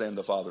you understand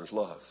the Father's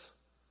love.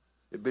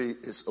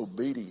 It's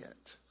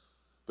obedient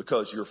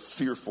because you're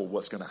fearful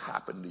what's going to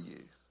happen to you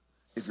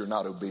if you're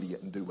not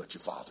obedient and do what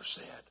your Father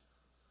said.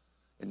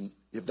 And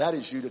if that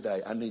is you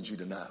today, I need you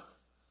to know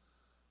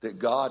that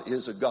God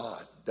is a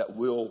God that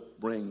will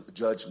bring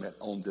judgment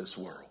on this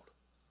world.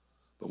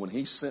 But when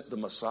he sent the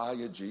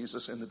Messiah,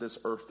 Jesus, into this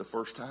earth the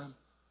first time,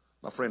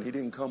 my friend, he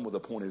didn't come with a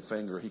pointed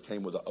finger. He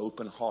came with an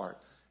open heart.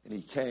 And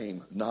he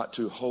came not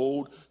to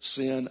hold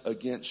sin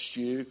against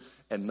you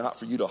and not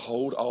for you to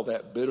hold all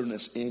that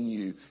bitterness in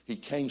you. He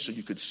came so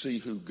you could see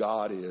who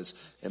God is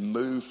and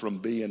move from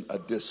being a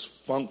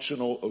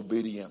dysfunctional,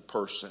 obedient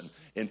person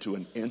into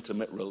an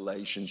intimate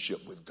relationship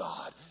with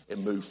God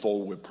and move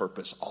forward with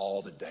purpose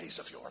all the days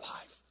of your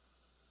life.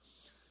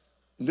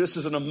 And this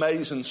is an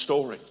amazing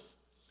story.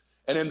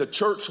 And in the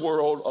church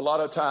world, a lot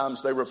of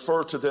times they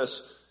refer to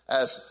this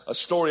as a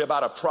story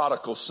about a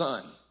prodigal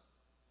son.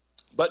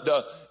 But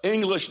the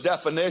English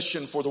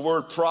definition for the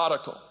word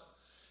prodigal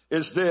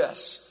is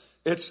this.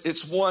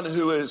 It's one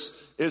who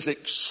is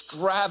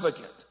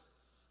extravagant,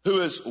 who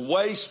is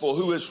wasteful,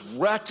 who is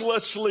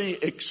recklessly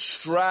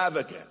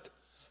extravagant,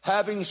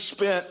 having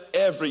spent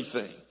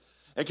everything.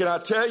 And can I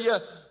tell you,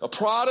 a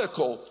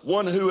prodigal,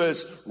 one who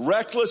is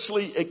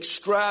recklessly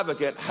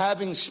extravagant,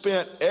 having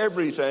spent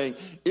everything,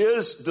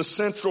 is the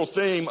central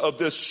theme of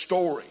this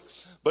story.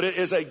 But it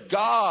is a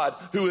God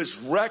who is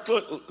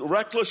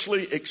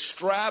recklessly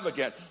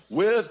extravagant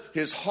with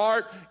his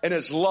heart and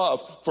his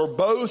love for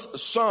both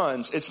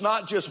sons. It's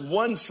not just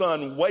one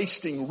son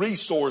wasting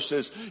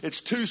resources.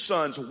 It's two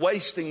sons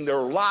wasting their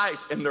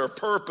life and their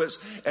purpose.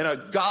 And a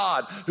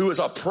God who is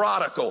a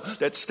prodigal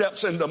that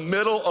steps in the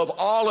middle of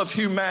all of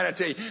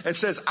humanity and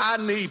says, I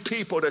need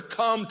people to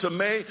come to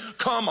me,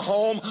 come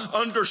home,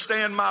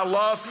 understand my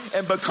love,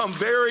 and become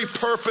very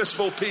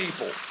purposeful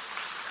people.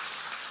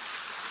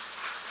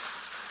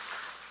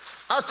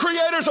 Our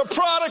Creator's a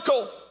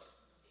prodigal.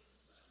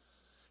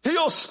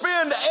 He'll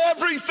spend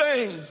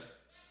everything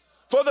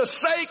for the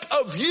sake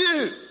of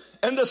you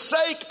and the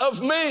sake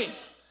of me.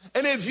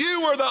 And if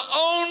you were the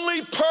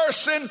only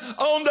person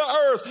on the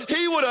earth,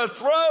 he would have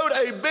thrown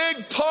a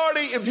big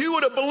party. If you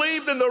would have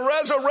believed in the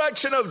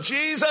resurrection of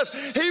Jesus,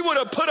 he would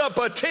have put up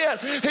a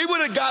tent. He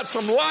would have got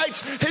some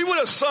lights. He would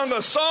have sung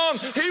a song.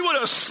 He would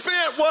have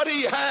spent what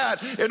he had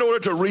in order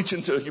to reach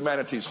into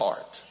humanity's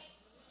heart.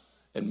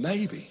 And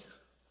maybe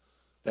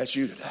that's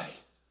you today.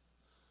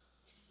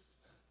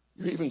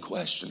 You're even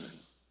questioning,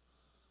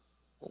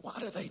 well, why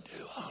do they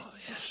do all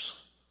of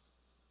this?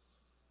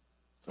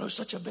 Throw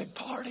such a big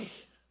party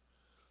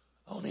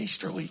on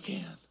Easter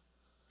weekend.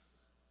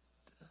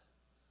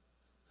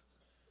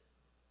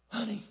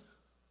 Honey,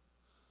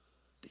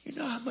 do you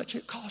know how much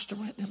it costs to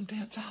rent them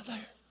tents out there?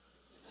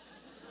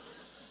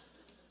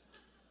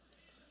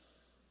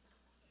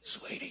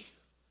 Sweetie,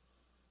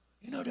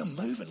 you know them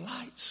moving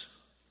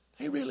lights,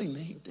 they really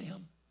need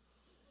them.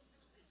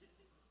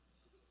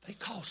 They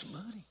cost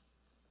money.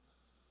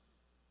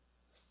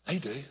 They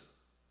do.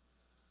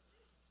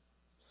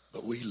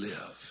 But we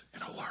live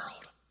in a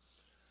world,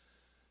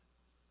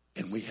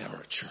 and we have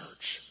a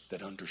church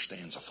that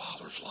understands a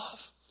Father's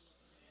love.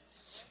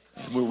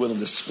 And we're willing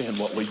to spend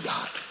what we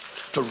got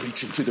to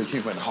reach into the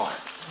human heart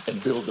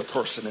and build the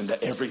person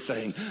into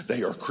everything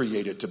they are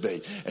created to be.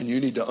 And you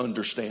need to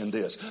understand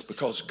this,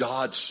 because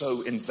God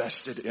so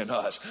invested in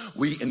us.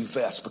 We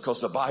invest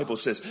because the Bible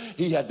says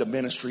he had the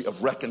ministry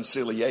of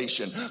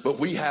reconciliation, but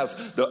we have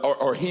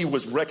he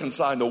was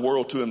reconciling the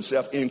world to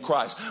himself in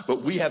Christ,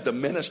 but we have the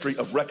ministry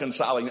of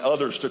reconciling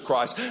others to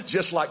Christ,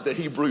 just like the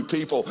Hebrew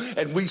people.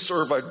 And we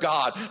serve a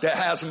God that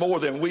has more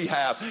than we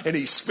have, and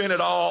he spent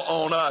it all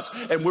on us,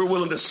 and we're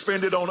willing to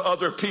spend it on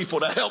other people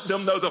to help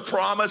them know the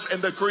promise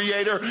and the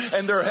Creator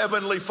and their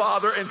Heavenly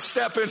Father, and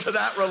step into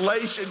that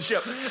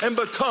relationship and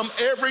become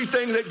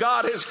everything that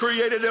God has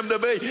created them to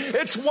be.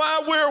 It's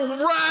why we're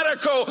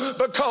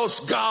radical, because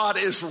God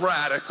is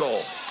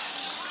radical.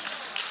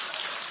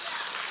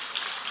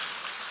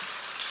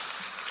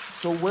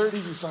 So where do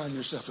you find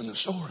yourself in the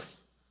story?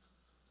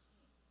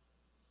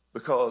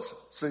 Because,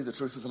 see, the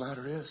truth of the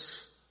matter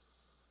is,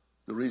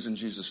 the reason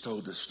Jesus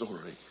told this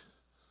story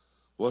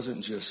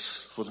wasn't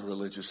just for the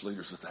religious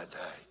leaders of that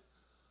day.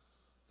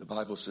 The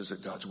Bible says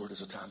that God's word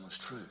is a timeless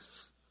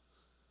truth.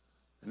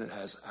 And it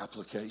has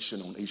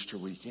application on Easter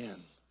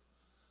weekend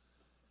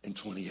in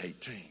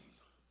 2018.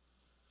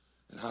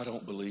 And I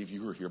don't believe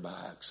you were here by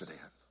accident.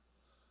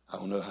 I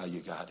don't know how you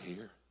got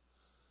here.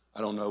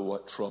 I don't know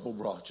what trouble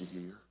brought you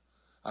here.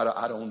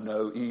 I don't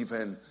know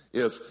even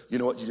if, you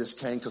know what, you just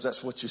came because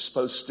that's what you're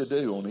supposed to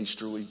do on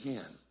Easter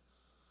weekend.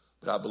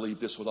 But I believe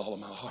this with all of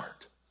my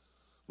heart.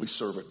 We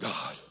serve a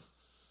God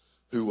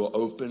who will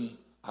open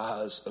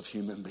eyes of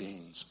human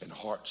beings and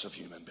hearts of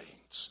human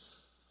beings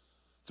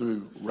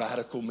through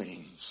radical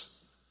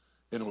means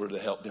in order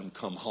to help them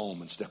come home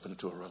and step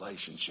into a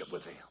relationship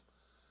with him.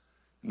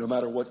 No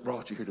matter what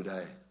brought you here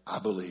today, I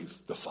believe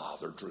the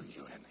Father drew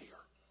you in here.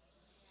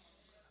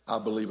 I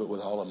believe it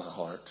with all of my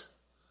heart.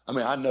 I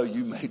mean, I know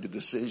you made the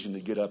decision to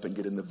get up and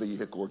get in the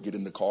vehicle or get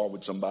in the car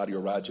with somebody or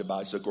ride your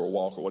bicycle or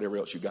walk or whatever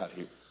else you got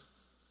here.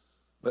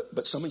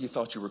 But some of you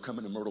thought you were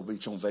coming to Myrtle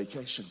Beach on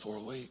vacation for a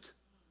week.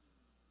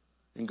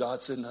 And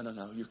God said,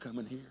 no, you're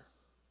coming here.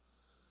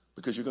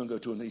 Because you're going to go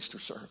to an Easter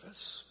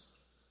service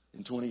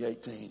in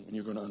 2018 and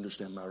you're going to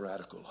understand my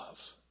radical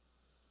love.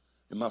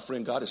 And my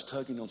friend, God is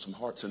tugging on some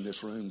hearts in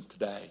this room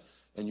today.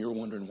 And you're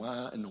wondering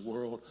why in the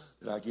world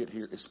did I get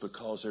here? It's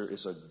because there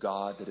is a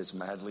God that is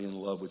madly in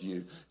love with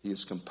you. He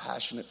is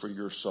compassionate for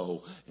your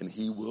soul. And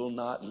he will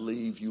not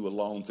leave you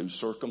alone through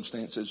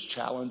circumstances,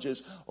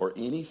 challenges, or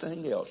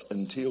anything else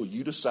until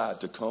you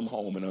decide to come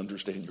home and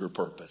understand your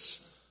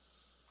purpose.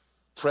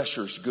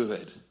 Pressure's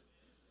good.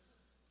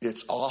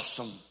 It's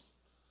awesome.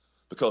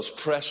 Because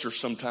pressure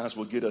sometimes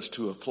will get us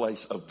to a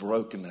place of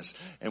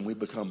brokenness. And we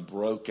become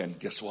broken.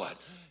 Guess what?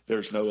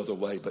 There's no other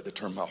way but to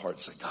turn my heart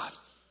and say, God,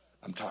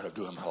 I'm tired of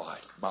doing my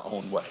life my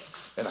own way.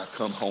 And I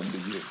come home to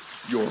you,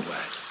 your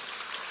way.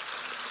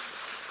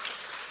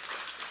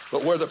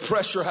 But where the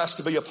pressure has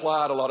to be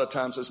applied, a lot of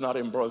times it's not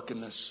in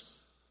brokenness.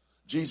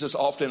 Jesus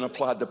often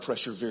applied the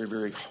pressure very,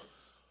 very,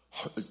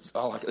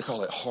 I like to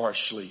call it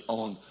harshly,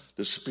 on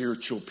the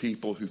spiritual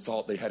people who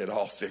thought they had it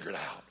all figured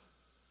out.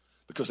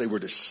 Because they were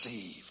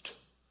deceived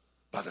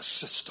by the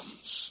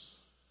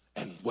systems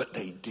and what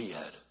they did.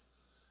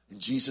 And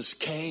Jesus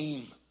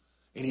came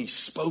and he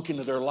spoke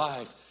into their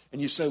life. And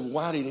you say,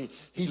 why did he?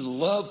 He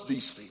loved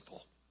these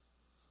people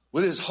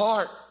with his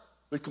heart,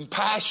 with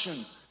compassion.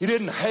 He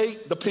didn't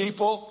hate the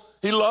people.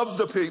 He loved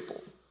the people.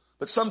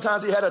 But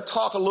sometimes he had to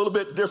talk a little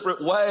bit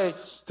different way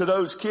to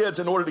those kids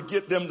in order to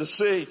get them to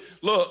see,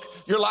 look,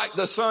 you're like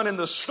the son in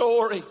the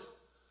story.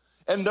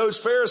 And those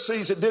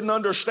Pharisees that didn't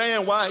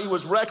understand why he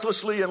was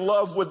recklessly in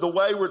love with the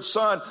wayward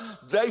son,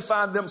 they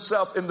find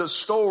themselves in the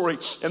story.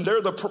 And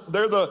they're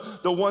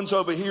the ones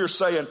over here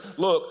saying,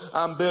 look,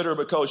 I'm bitter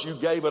because you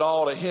gave it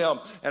all to him.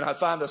 And I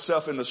find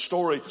myself in the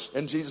story.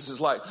 And Jesus is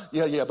like,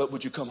 yeah, but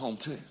would you come home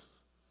too?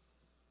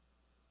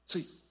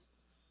 See,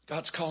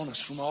 God's calling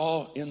us from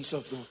all ends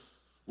of the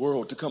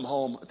world to come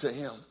home to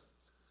him.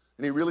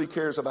 And he really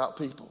cares about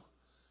people.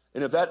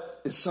 And if that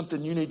is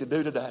something you need to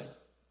do today,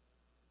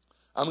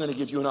 I'm going to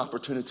give you an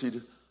opportunity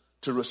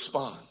to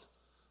respond.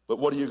 But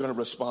what are you going to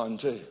respond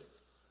to?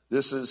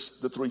 This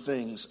is the three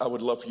things I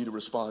would love for you to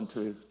respond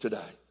to today.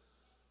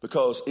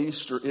 Because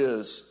Easter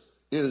is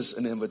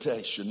an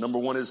invitation. Number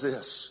one is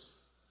this.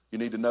 You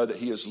need to know that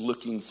he is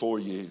looking for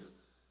you.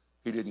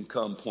 He didn't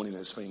come pointing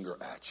his finger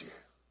at you.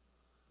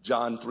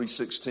 John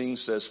 3:16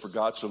 says, for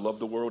God so loved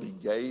the world, he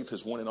gave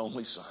his one and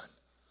only son.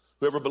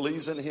 Whoever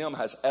believes in him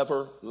has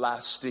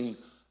everlasting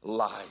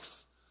life.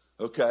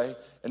 Okay?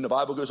 And the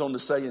Bible goes on to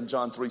say in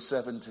John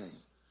 3:17,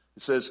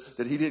 it says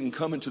that he didn't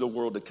come into the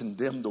world to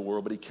condemn the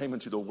world, but he came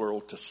into the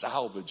world to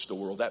salvage the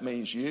world. That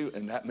means you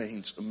and that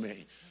means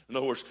me. In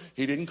other words,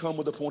 he didn't come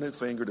with a pointed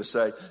finger to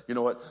say, you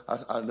know what,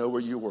 I know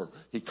where you were.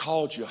 He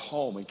called you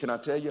home. And can I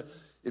tell you,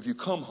 if you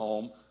come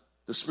home,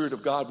 the Spirit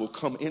of God will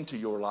come into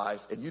your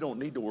life and you don't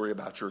need to worry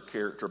about your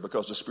character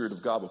because the Spirit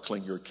of God will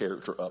clean your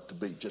character up to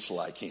be just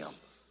like him.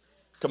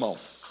 Come on.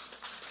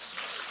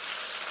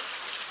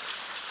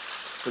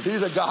 Because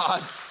he's a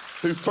God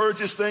who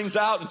purges things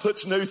out and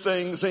puts new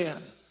things in.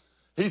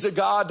 He's a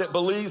God that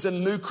believes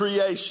in new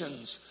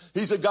creations.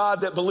 He's a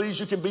God that believes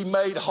you can be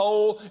made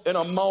whole in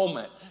a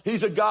moment.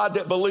 He's a God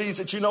that believes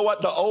that, you know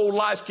what, the old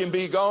life can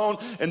be gone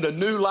and the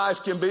new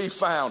life can be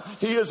found.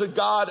 He is a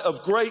God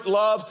of great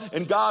love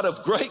and God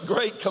of great,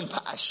 great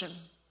compassion.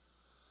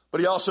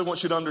 But he also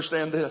wants you to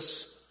understand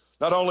this.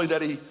 Not only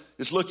that he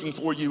is looking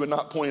for you and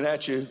not pointing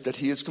at you, that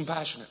he is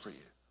compassionate for you.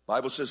 The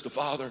Bible says the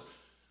Father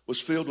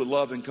was filled with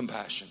love and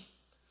compassion.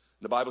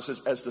 The Bible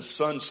says as the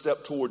Son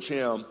stepped towards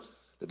him,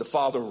 that the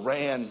Father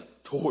ran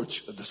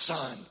towards the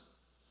Son.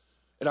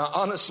 And I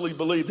honestly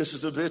believe this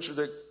is the picture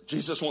that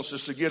Jesus wants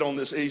us to get on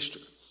this Easter.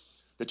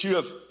 That you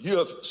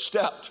have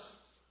stepped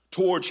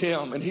towards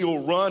him and he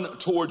will run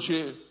towards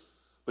you.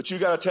 But you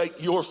got to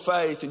take your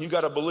faith and you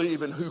got to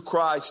believe in who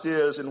Christ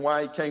is and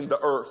why he came to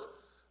earth.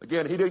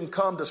 Again, he didn't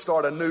come to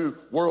start a new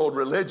world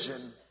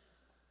religion.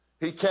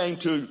 He came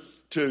to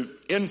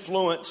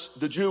influence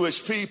the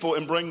Jewish people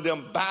and bring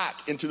them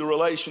back into the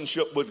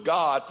relationship with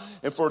God,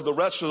 and for the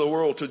rest of the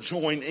world to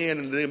join in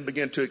and then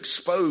begin to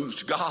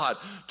expose God,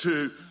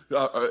 to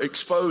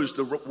expose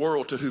the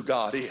world to who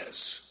God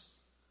is.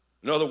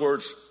 In other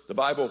words, the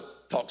Bible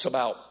talks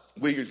about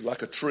we,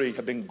 like a tree,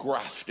 have been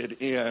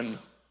grafted in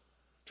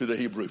to the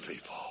Hebrew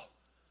people,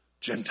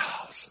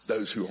 Gentiles,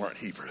 those who aren't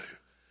Hebrew.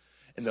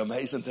 And the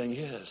amazing thing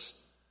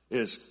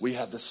is we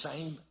have the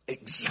same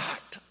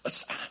exact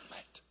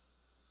assignment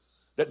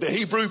that the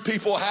Hebrew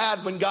people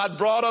had when God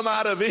brought them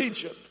out of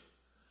Egypt,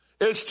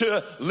 is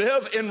to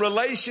live in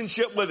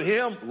relationship with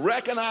him,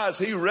 recognize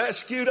he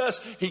rescued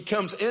us, he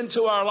comes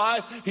into our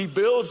life, he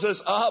builds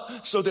us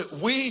up so that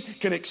we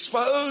can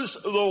expose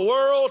the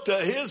world to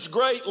his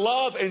great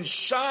love and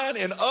shine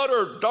in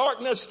utter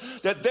darkness,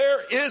 that there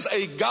is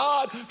a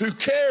God who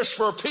cares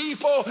for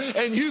people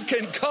and you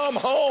can come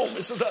home.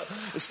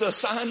 It's the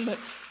assignment.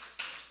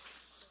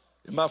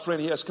 And my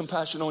friend, he has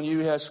compassion on you,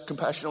 he has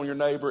compassion on your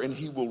neighbor, and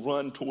he will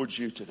run towards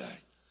you today.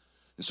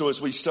 And so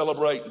as we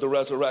celebrate the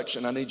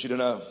resurrection, I need you to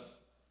know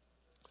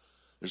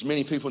there's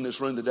many people in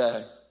this room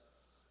today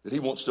that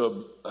he wants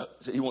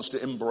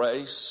to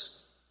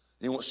embrace.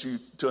 He wants you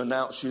to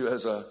announce you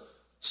as a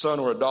son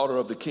or a daughter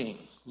of the King.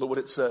 Look what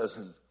it says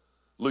in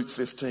Luke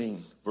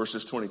 15,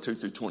 verses 22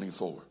 through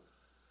 24. It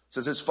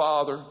says, his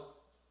father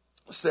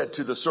said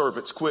to the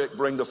servants, quick,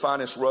 bring the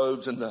finest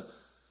robes in the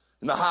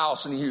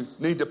house, and you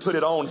need to put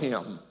it on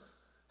him.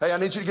 Hey, I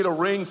need you to get a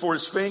ring for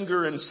his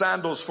finger and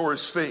sandals for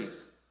his feet.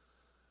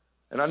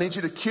 And I need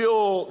you to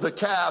kill the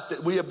calf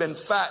that we have been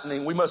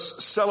fattening. We must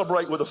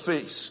celebrate with a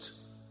feast.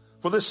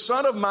 For this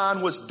son of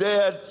mine was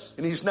dead,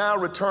 and he's now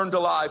returned to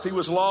life. He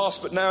was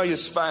lost, but now he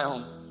is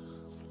found.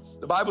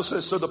 The Bible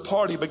says, so the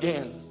party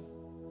began.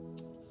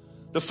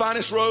 The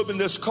finest robe in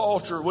this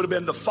culture would have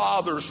been the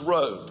father's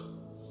robe.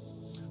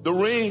 The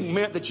ring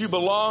meant that you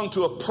belonged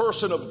to a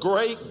person of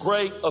great,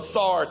 great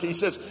authority. He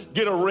says,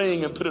 get a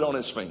ring and put it on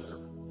his finger.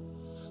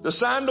 The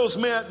sandals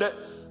meant that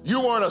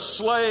you weren't a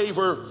slave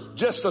or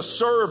just a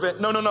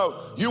servant. No.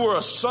 You were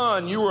a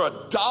son. You were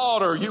a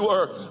daughter. You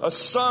were a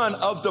son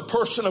of the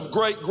person of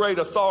great, great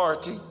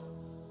authority.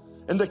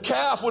 And the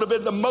calf would have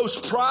been the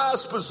most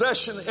prized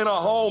possession in a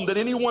home that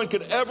anyone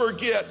could ever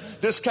get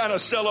this kind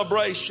of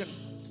celebration.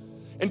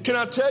 And can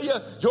I tell you,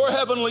 your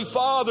heavenly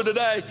Father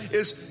today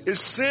is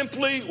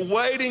simply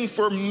waiting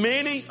for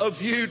many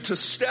of you to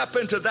step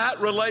into that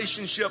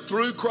relationship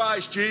through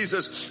Christ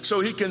Jesus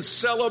so he can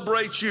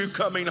celebrate you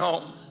coming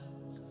home.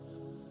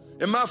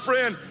 And my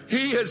friend,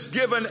 he has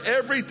given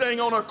everything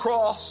on a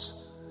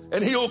cross,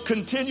 and he'll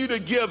continue to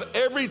give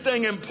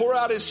everything and pour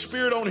out his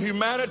Spirit on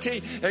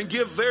humanity and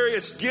give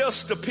various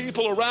gifts to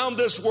people around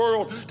this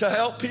world to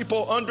help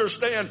people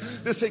understand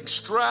this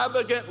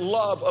extravagant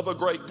love of a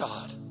great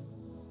God.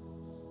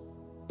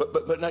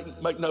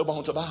 But make no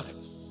bones about it.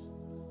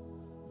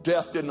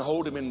 Death didn't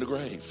hold him in the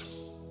grave.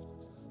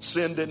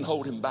 Sin didn't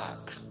hold him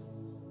back.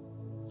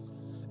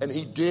 And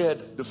he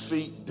did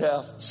defeat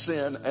death,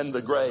 sin, and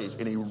the grave.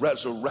 And he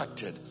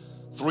resurrected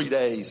 3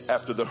 days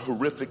after the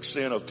horrific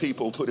sin of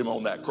people put him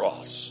on that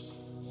cross.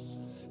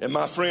 And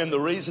my friend, the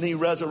reason he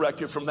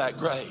resurrected from that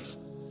grave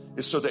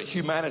is so that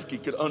humanity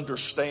could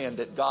understand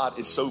that God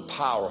is so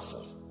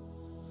powerful,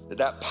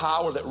 that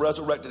power that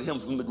resurrected him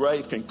from the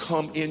grave can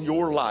come in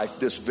your life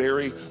this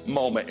very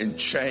moment and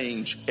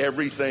change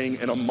everything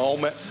in a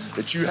moment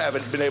that you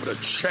haven't been able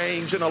to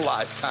change in a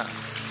lifetime.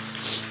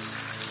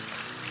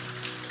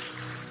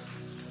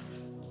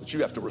 But you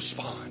have to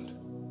respond.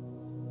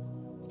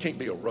 You can't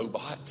be a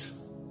robot.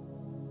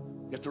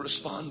 You have to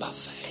respond by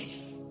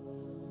faith.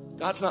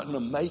 God's not going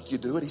to make you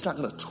do it. He's not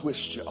going to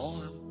twist your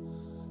arm.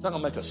 He's not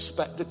going to make a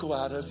spectacle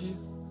out of you.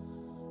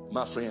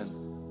 My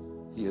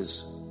friend, he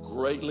has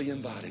greatly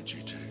invited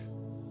you to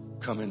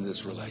come in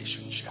this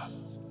relationship.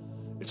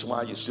 It's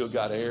why you still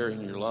got air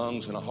in your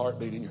lungs and a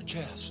heartbeat in your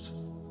chest.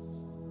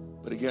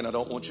 But again, I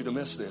don't want you to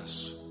miss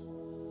this.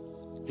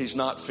 He's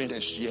not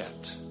finished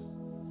yet.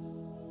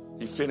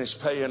 He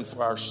finished paying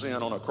for our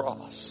sin on a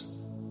cross.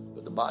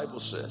 But the Bible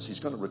says he's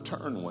going to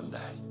return one day.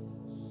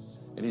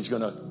 And he's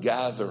going to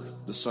gather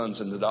the sons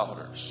and the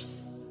daughters.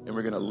 And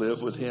we're going to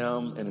live with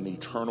him in an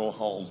eternal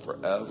home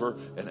forever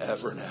and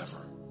ever and ever.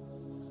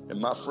 And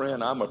my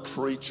friend, I'm a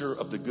preacher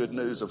of the good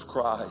news of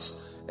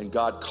Christ. And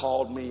God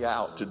called me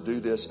out to do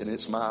this, and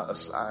it's my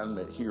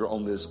assignment here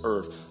on this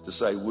earth to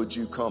say, would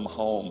you come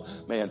home?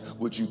 Man,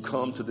 would you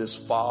come to this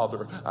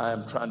Father? I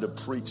am trying to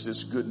preach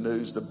this good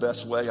news the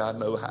best way I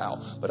know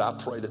how. But I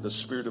pray that the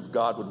Spirit of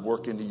God would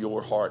work into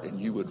your heart and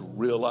you would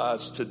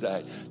realize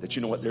today that,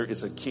 you know what, there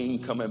is a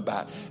King coming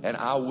back. And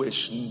I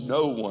wish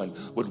no one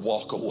would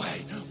walk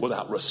away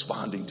without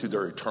responding to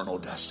their eternal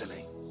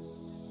destiny.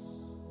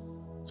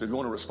 So if you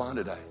want to respond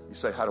today, you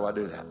say, how do I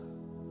do that?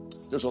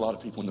 There's a lot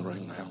of people in the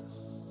room now.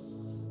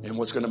 And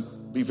what's going to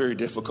be very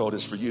difficult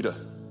is for you to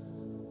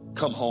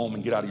come home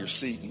and get out of your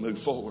seat and move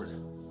forward.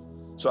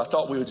 So I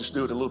thought we would just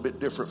do it a little bit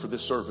different for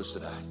this service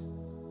today.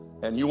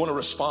 And you want to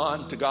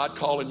respond to God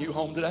calling you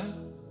home today?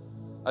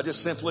 I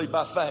just simply,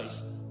 by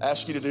faith,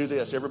 ask you to do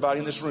this. Everybody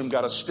in this room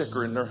got a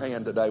sticker in their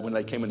hand today when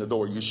they came in the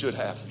door. You should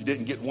have. If you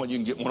didn't get one, you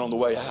can get one on the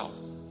way out.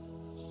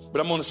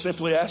 But I'm going to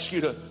simply ask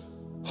you to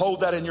hold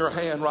that in your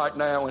hand right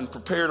now and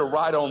prepare to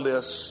write on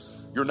this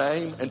your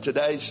name and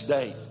today's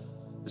date.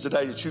 is the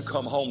day that you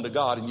come home to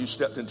God and you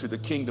stepped into the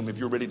kingdom if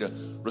you're ready to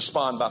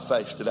respond by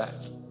faith today.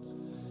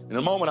 In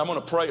a moment, I'm going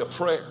to pray a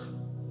prayer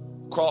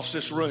across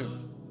this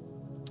room.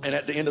 And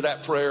at the end of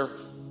that prayer,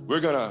 we're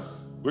going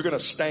to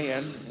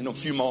stand in a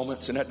few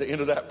moments. And at the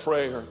end of that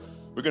prayer,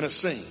 we're going to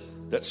sing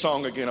that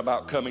song again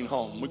about coming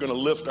home. We're going to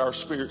lift our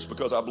spirits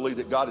because I believe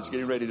that God is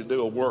getting ready to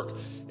do a work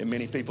in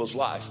many people's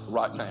life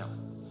right now.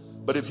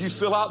 But if you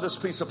fill out this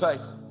piece of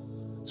paper,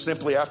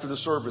 simply after the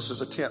service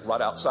is a tent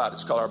right outside.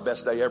 It's called our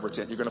Best Day Ever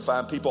tent. You're going to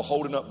find people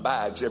holding up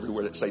bags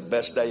everywhere that say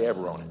Best Day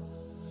Ever on it.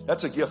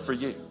 That's a gift for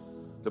you,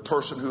 the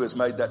person who has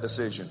made that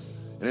decision.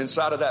 And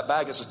inside of that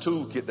bag is a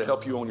toolkit to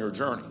help you on your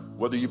journey.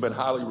 Whether you've been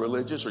highly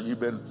religious or you've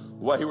been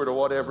wayward or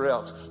whatever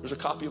else, there's a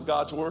copy of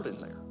God's Word in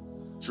there.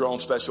 It's your own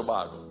special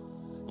Bible.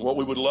 And what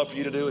we would love for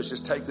you to do is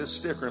just take this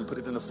sticker and put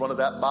it in the front of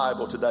that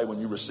Bible today when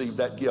you receive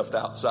that gift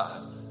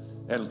outside.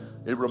 And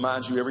it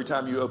reminds you every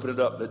time you open it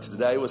up that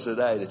today was the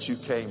day that you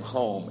came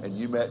home and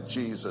you met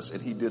Jesus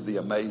and he did the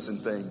amazing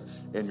thing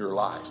in your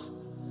life.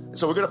 And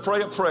so we're going to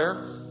pray a prayer.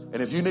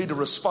 And if you need to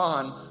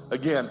respond,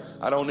 again,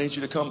 I don't need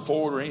you to come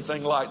forward or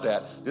anything like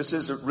that. This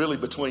isn't really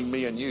between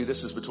me and you.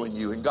 This is between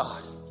you and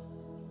God.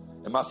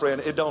 And my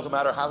friend, it doesn't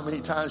matter how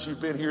many times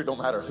you've been here. It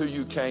don't matter who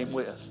you came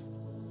with.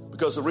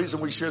 Because the reason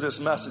we share this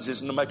message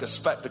isn't to make a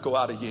spectacle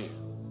out of you.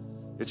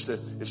 It's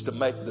to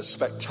make the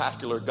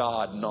spectacular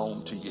God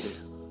known to you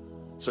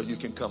so you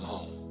can come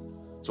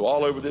home. So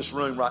all over this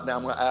room right now,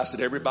 I'm going to ask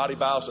that everybody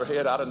bows their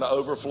head out in the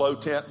overflow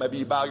tent. Maybe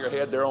you bow your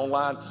head there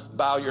online.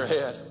 Bow your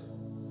head.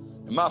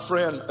 And my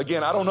friend,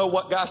 again, I don't know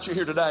what got you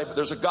here today, but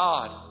there's a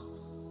God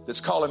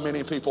that's calling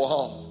many people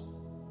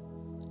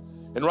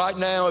home. And right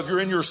now, if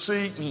you're in your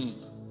seat and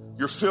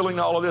you're feeling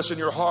all of this in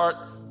your heart,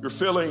 you're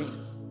feeling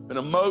an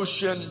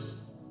emotion,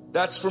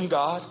 that's from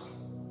God.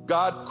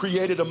 God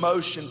created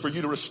emotion for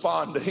you to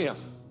respond to him.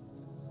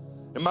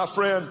 And my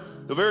friend,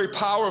 the very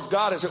power of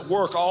God is at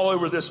work all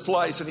over this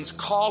place, and he's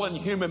calling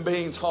human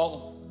beings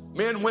home.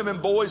 Men,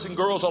 women, boys, and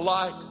girls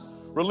alike.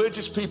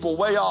 Religious people,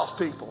 way off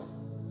people.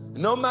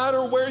 No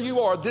matter where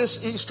you are,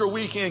 this Easter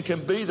weekend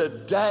can be the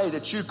day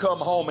that you come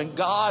home and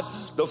God,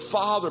 the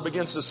Father,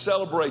 begins to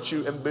celebrate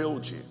you and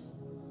build you.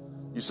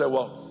 You say,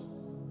 well,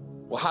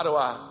 how do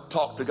I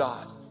talk to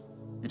God?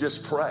 You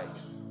just pray.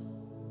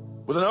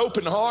 With an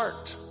open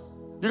heart.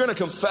 You're going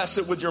to confess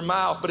it with your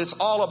mouth, but it's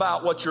all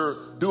about what you're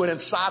doing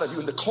inside of you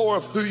and the core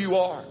of who you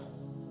are.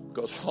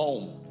 Because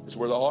home is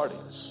where the heart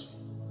is.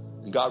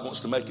 And God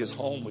wants to make his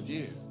home with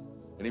you.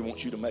 And he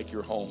wants you to make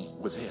your home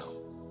with him.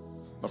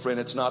 My friend,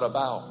 it's not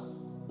about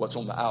what's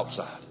on the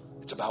outside.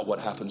 It's about what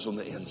happens on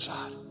the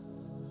inside.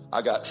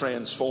 I got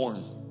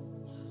transformed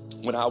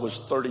when I was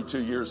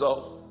 32 years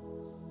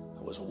old.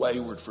 I was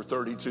wayward for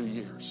 32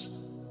 years.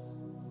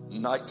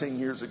 19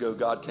 years ago,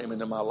 God came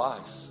into my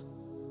life.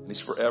 And he's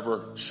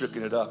forever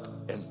shooken it up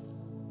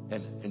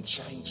and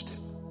changed it.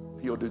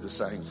 He'll do the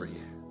same for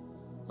you.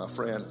 My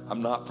friend,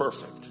 I'm not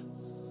perfect,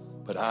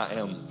 but I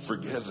am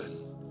forgiven.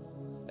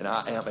 And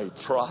I am a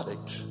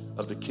product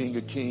of the King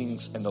of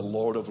Kings and the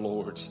Lord of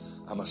Lords.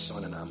 I'm a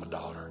son and I'm a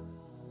daughter.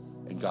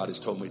 And God has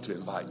told me to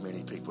invite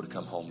many people to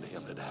come home to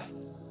him today.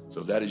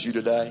 So if that is you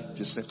today,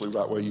 just simply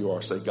right where you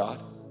are, say, God,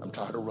 I'm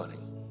tired of running.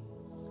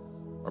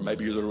 Or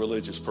maybe you're the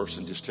religious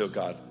person, just tell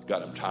God,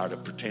 God, I'm tired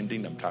of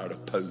pretending, I'm tired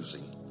of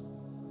posing.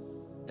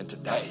 And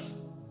today,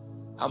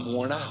 I'm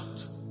worn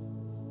out.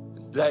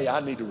 And today, I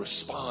need to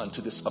respond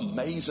to this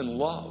amazing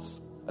love.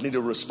 I need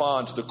to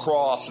respond to the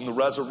cross and the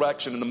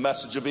resurrection and the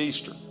message of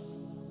Easter.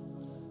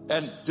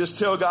 And just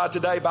tell God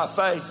today by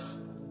faith,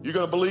 you're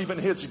going to believe in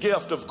his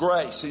gift of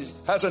grace. He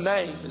has a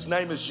name. His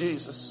name is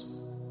Jesus.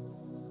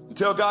 And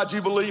tell God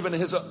you believe in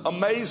his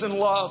amazing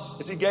love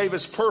as he gave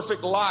his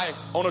perfect life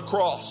on a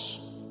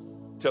cross.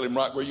 Tell him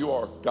right where you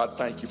are, God,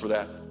 thank you for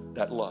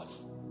that love.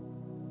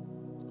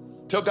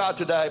 Tell God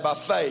today, by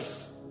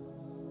faith,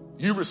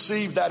 you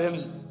receive that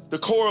in the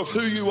core of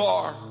who you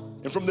are.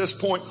 And from this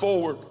point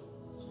forward,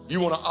 you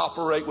want to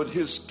operate with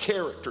his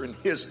character and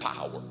his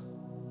power.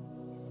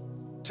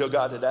 Tell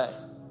God today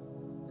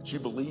that you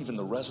believe in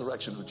the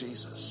resurrection of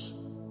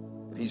Jesus.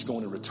 And he's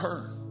going to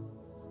return.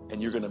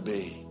 And you're going to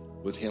be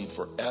with him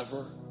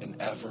forever and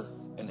ever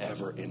and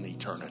ever in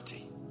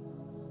eternity.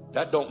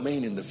 That don't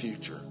mean in the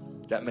future.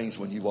 That means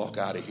when you walk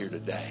out of here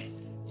today,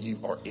 you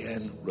are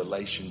in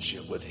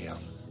relationship with him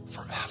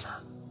forever.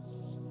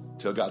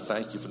 Tell God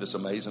thank you for this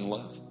amazing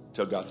love.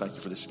 Tell God thank you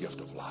for this gift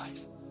of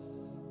life.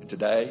 And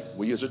today,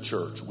 we as a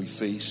church, we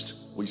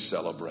feast, we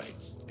celebrate.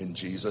 In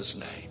Jesus'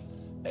 name,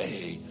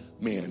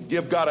 amen.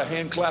 Give God a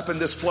hand clap in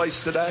this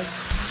place today.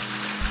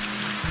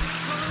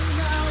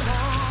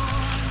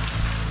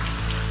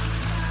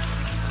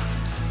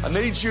 I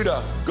need you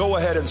to go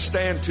ahead and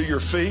stand to your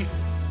feet.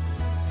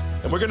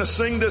 And we're going to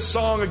sing this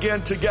song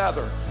again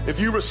together. If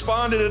you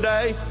responded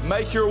today,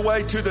 make your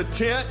way to the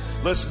tent.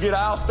 Let's get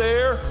out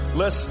there.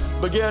 Let's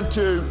begin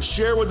to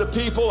share with the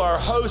people, our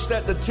host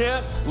at the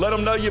tent. Let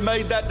them know you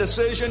made that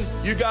decision.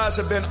 You guys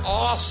have been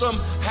awesome.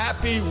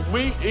 Happy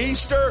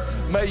Easter.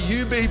 May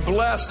you be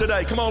blessed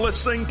today. Come on, let's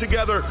sing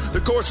together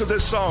the chorus of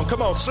this song.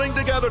 Come on, sing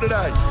together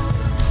today.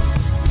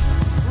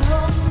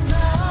 come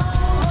now.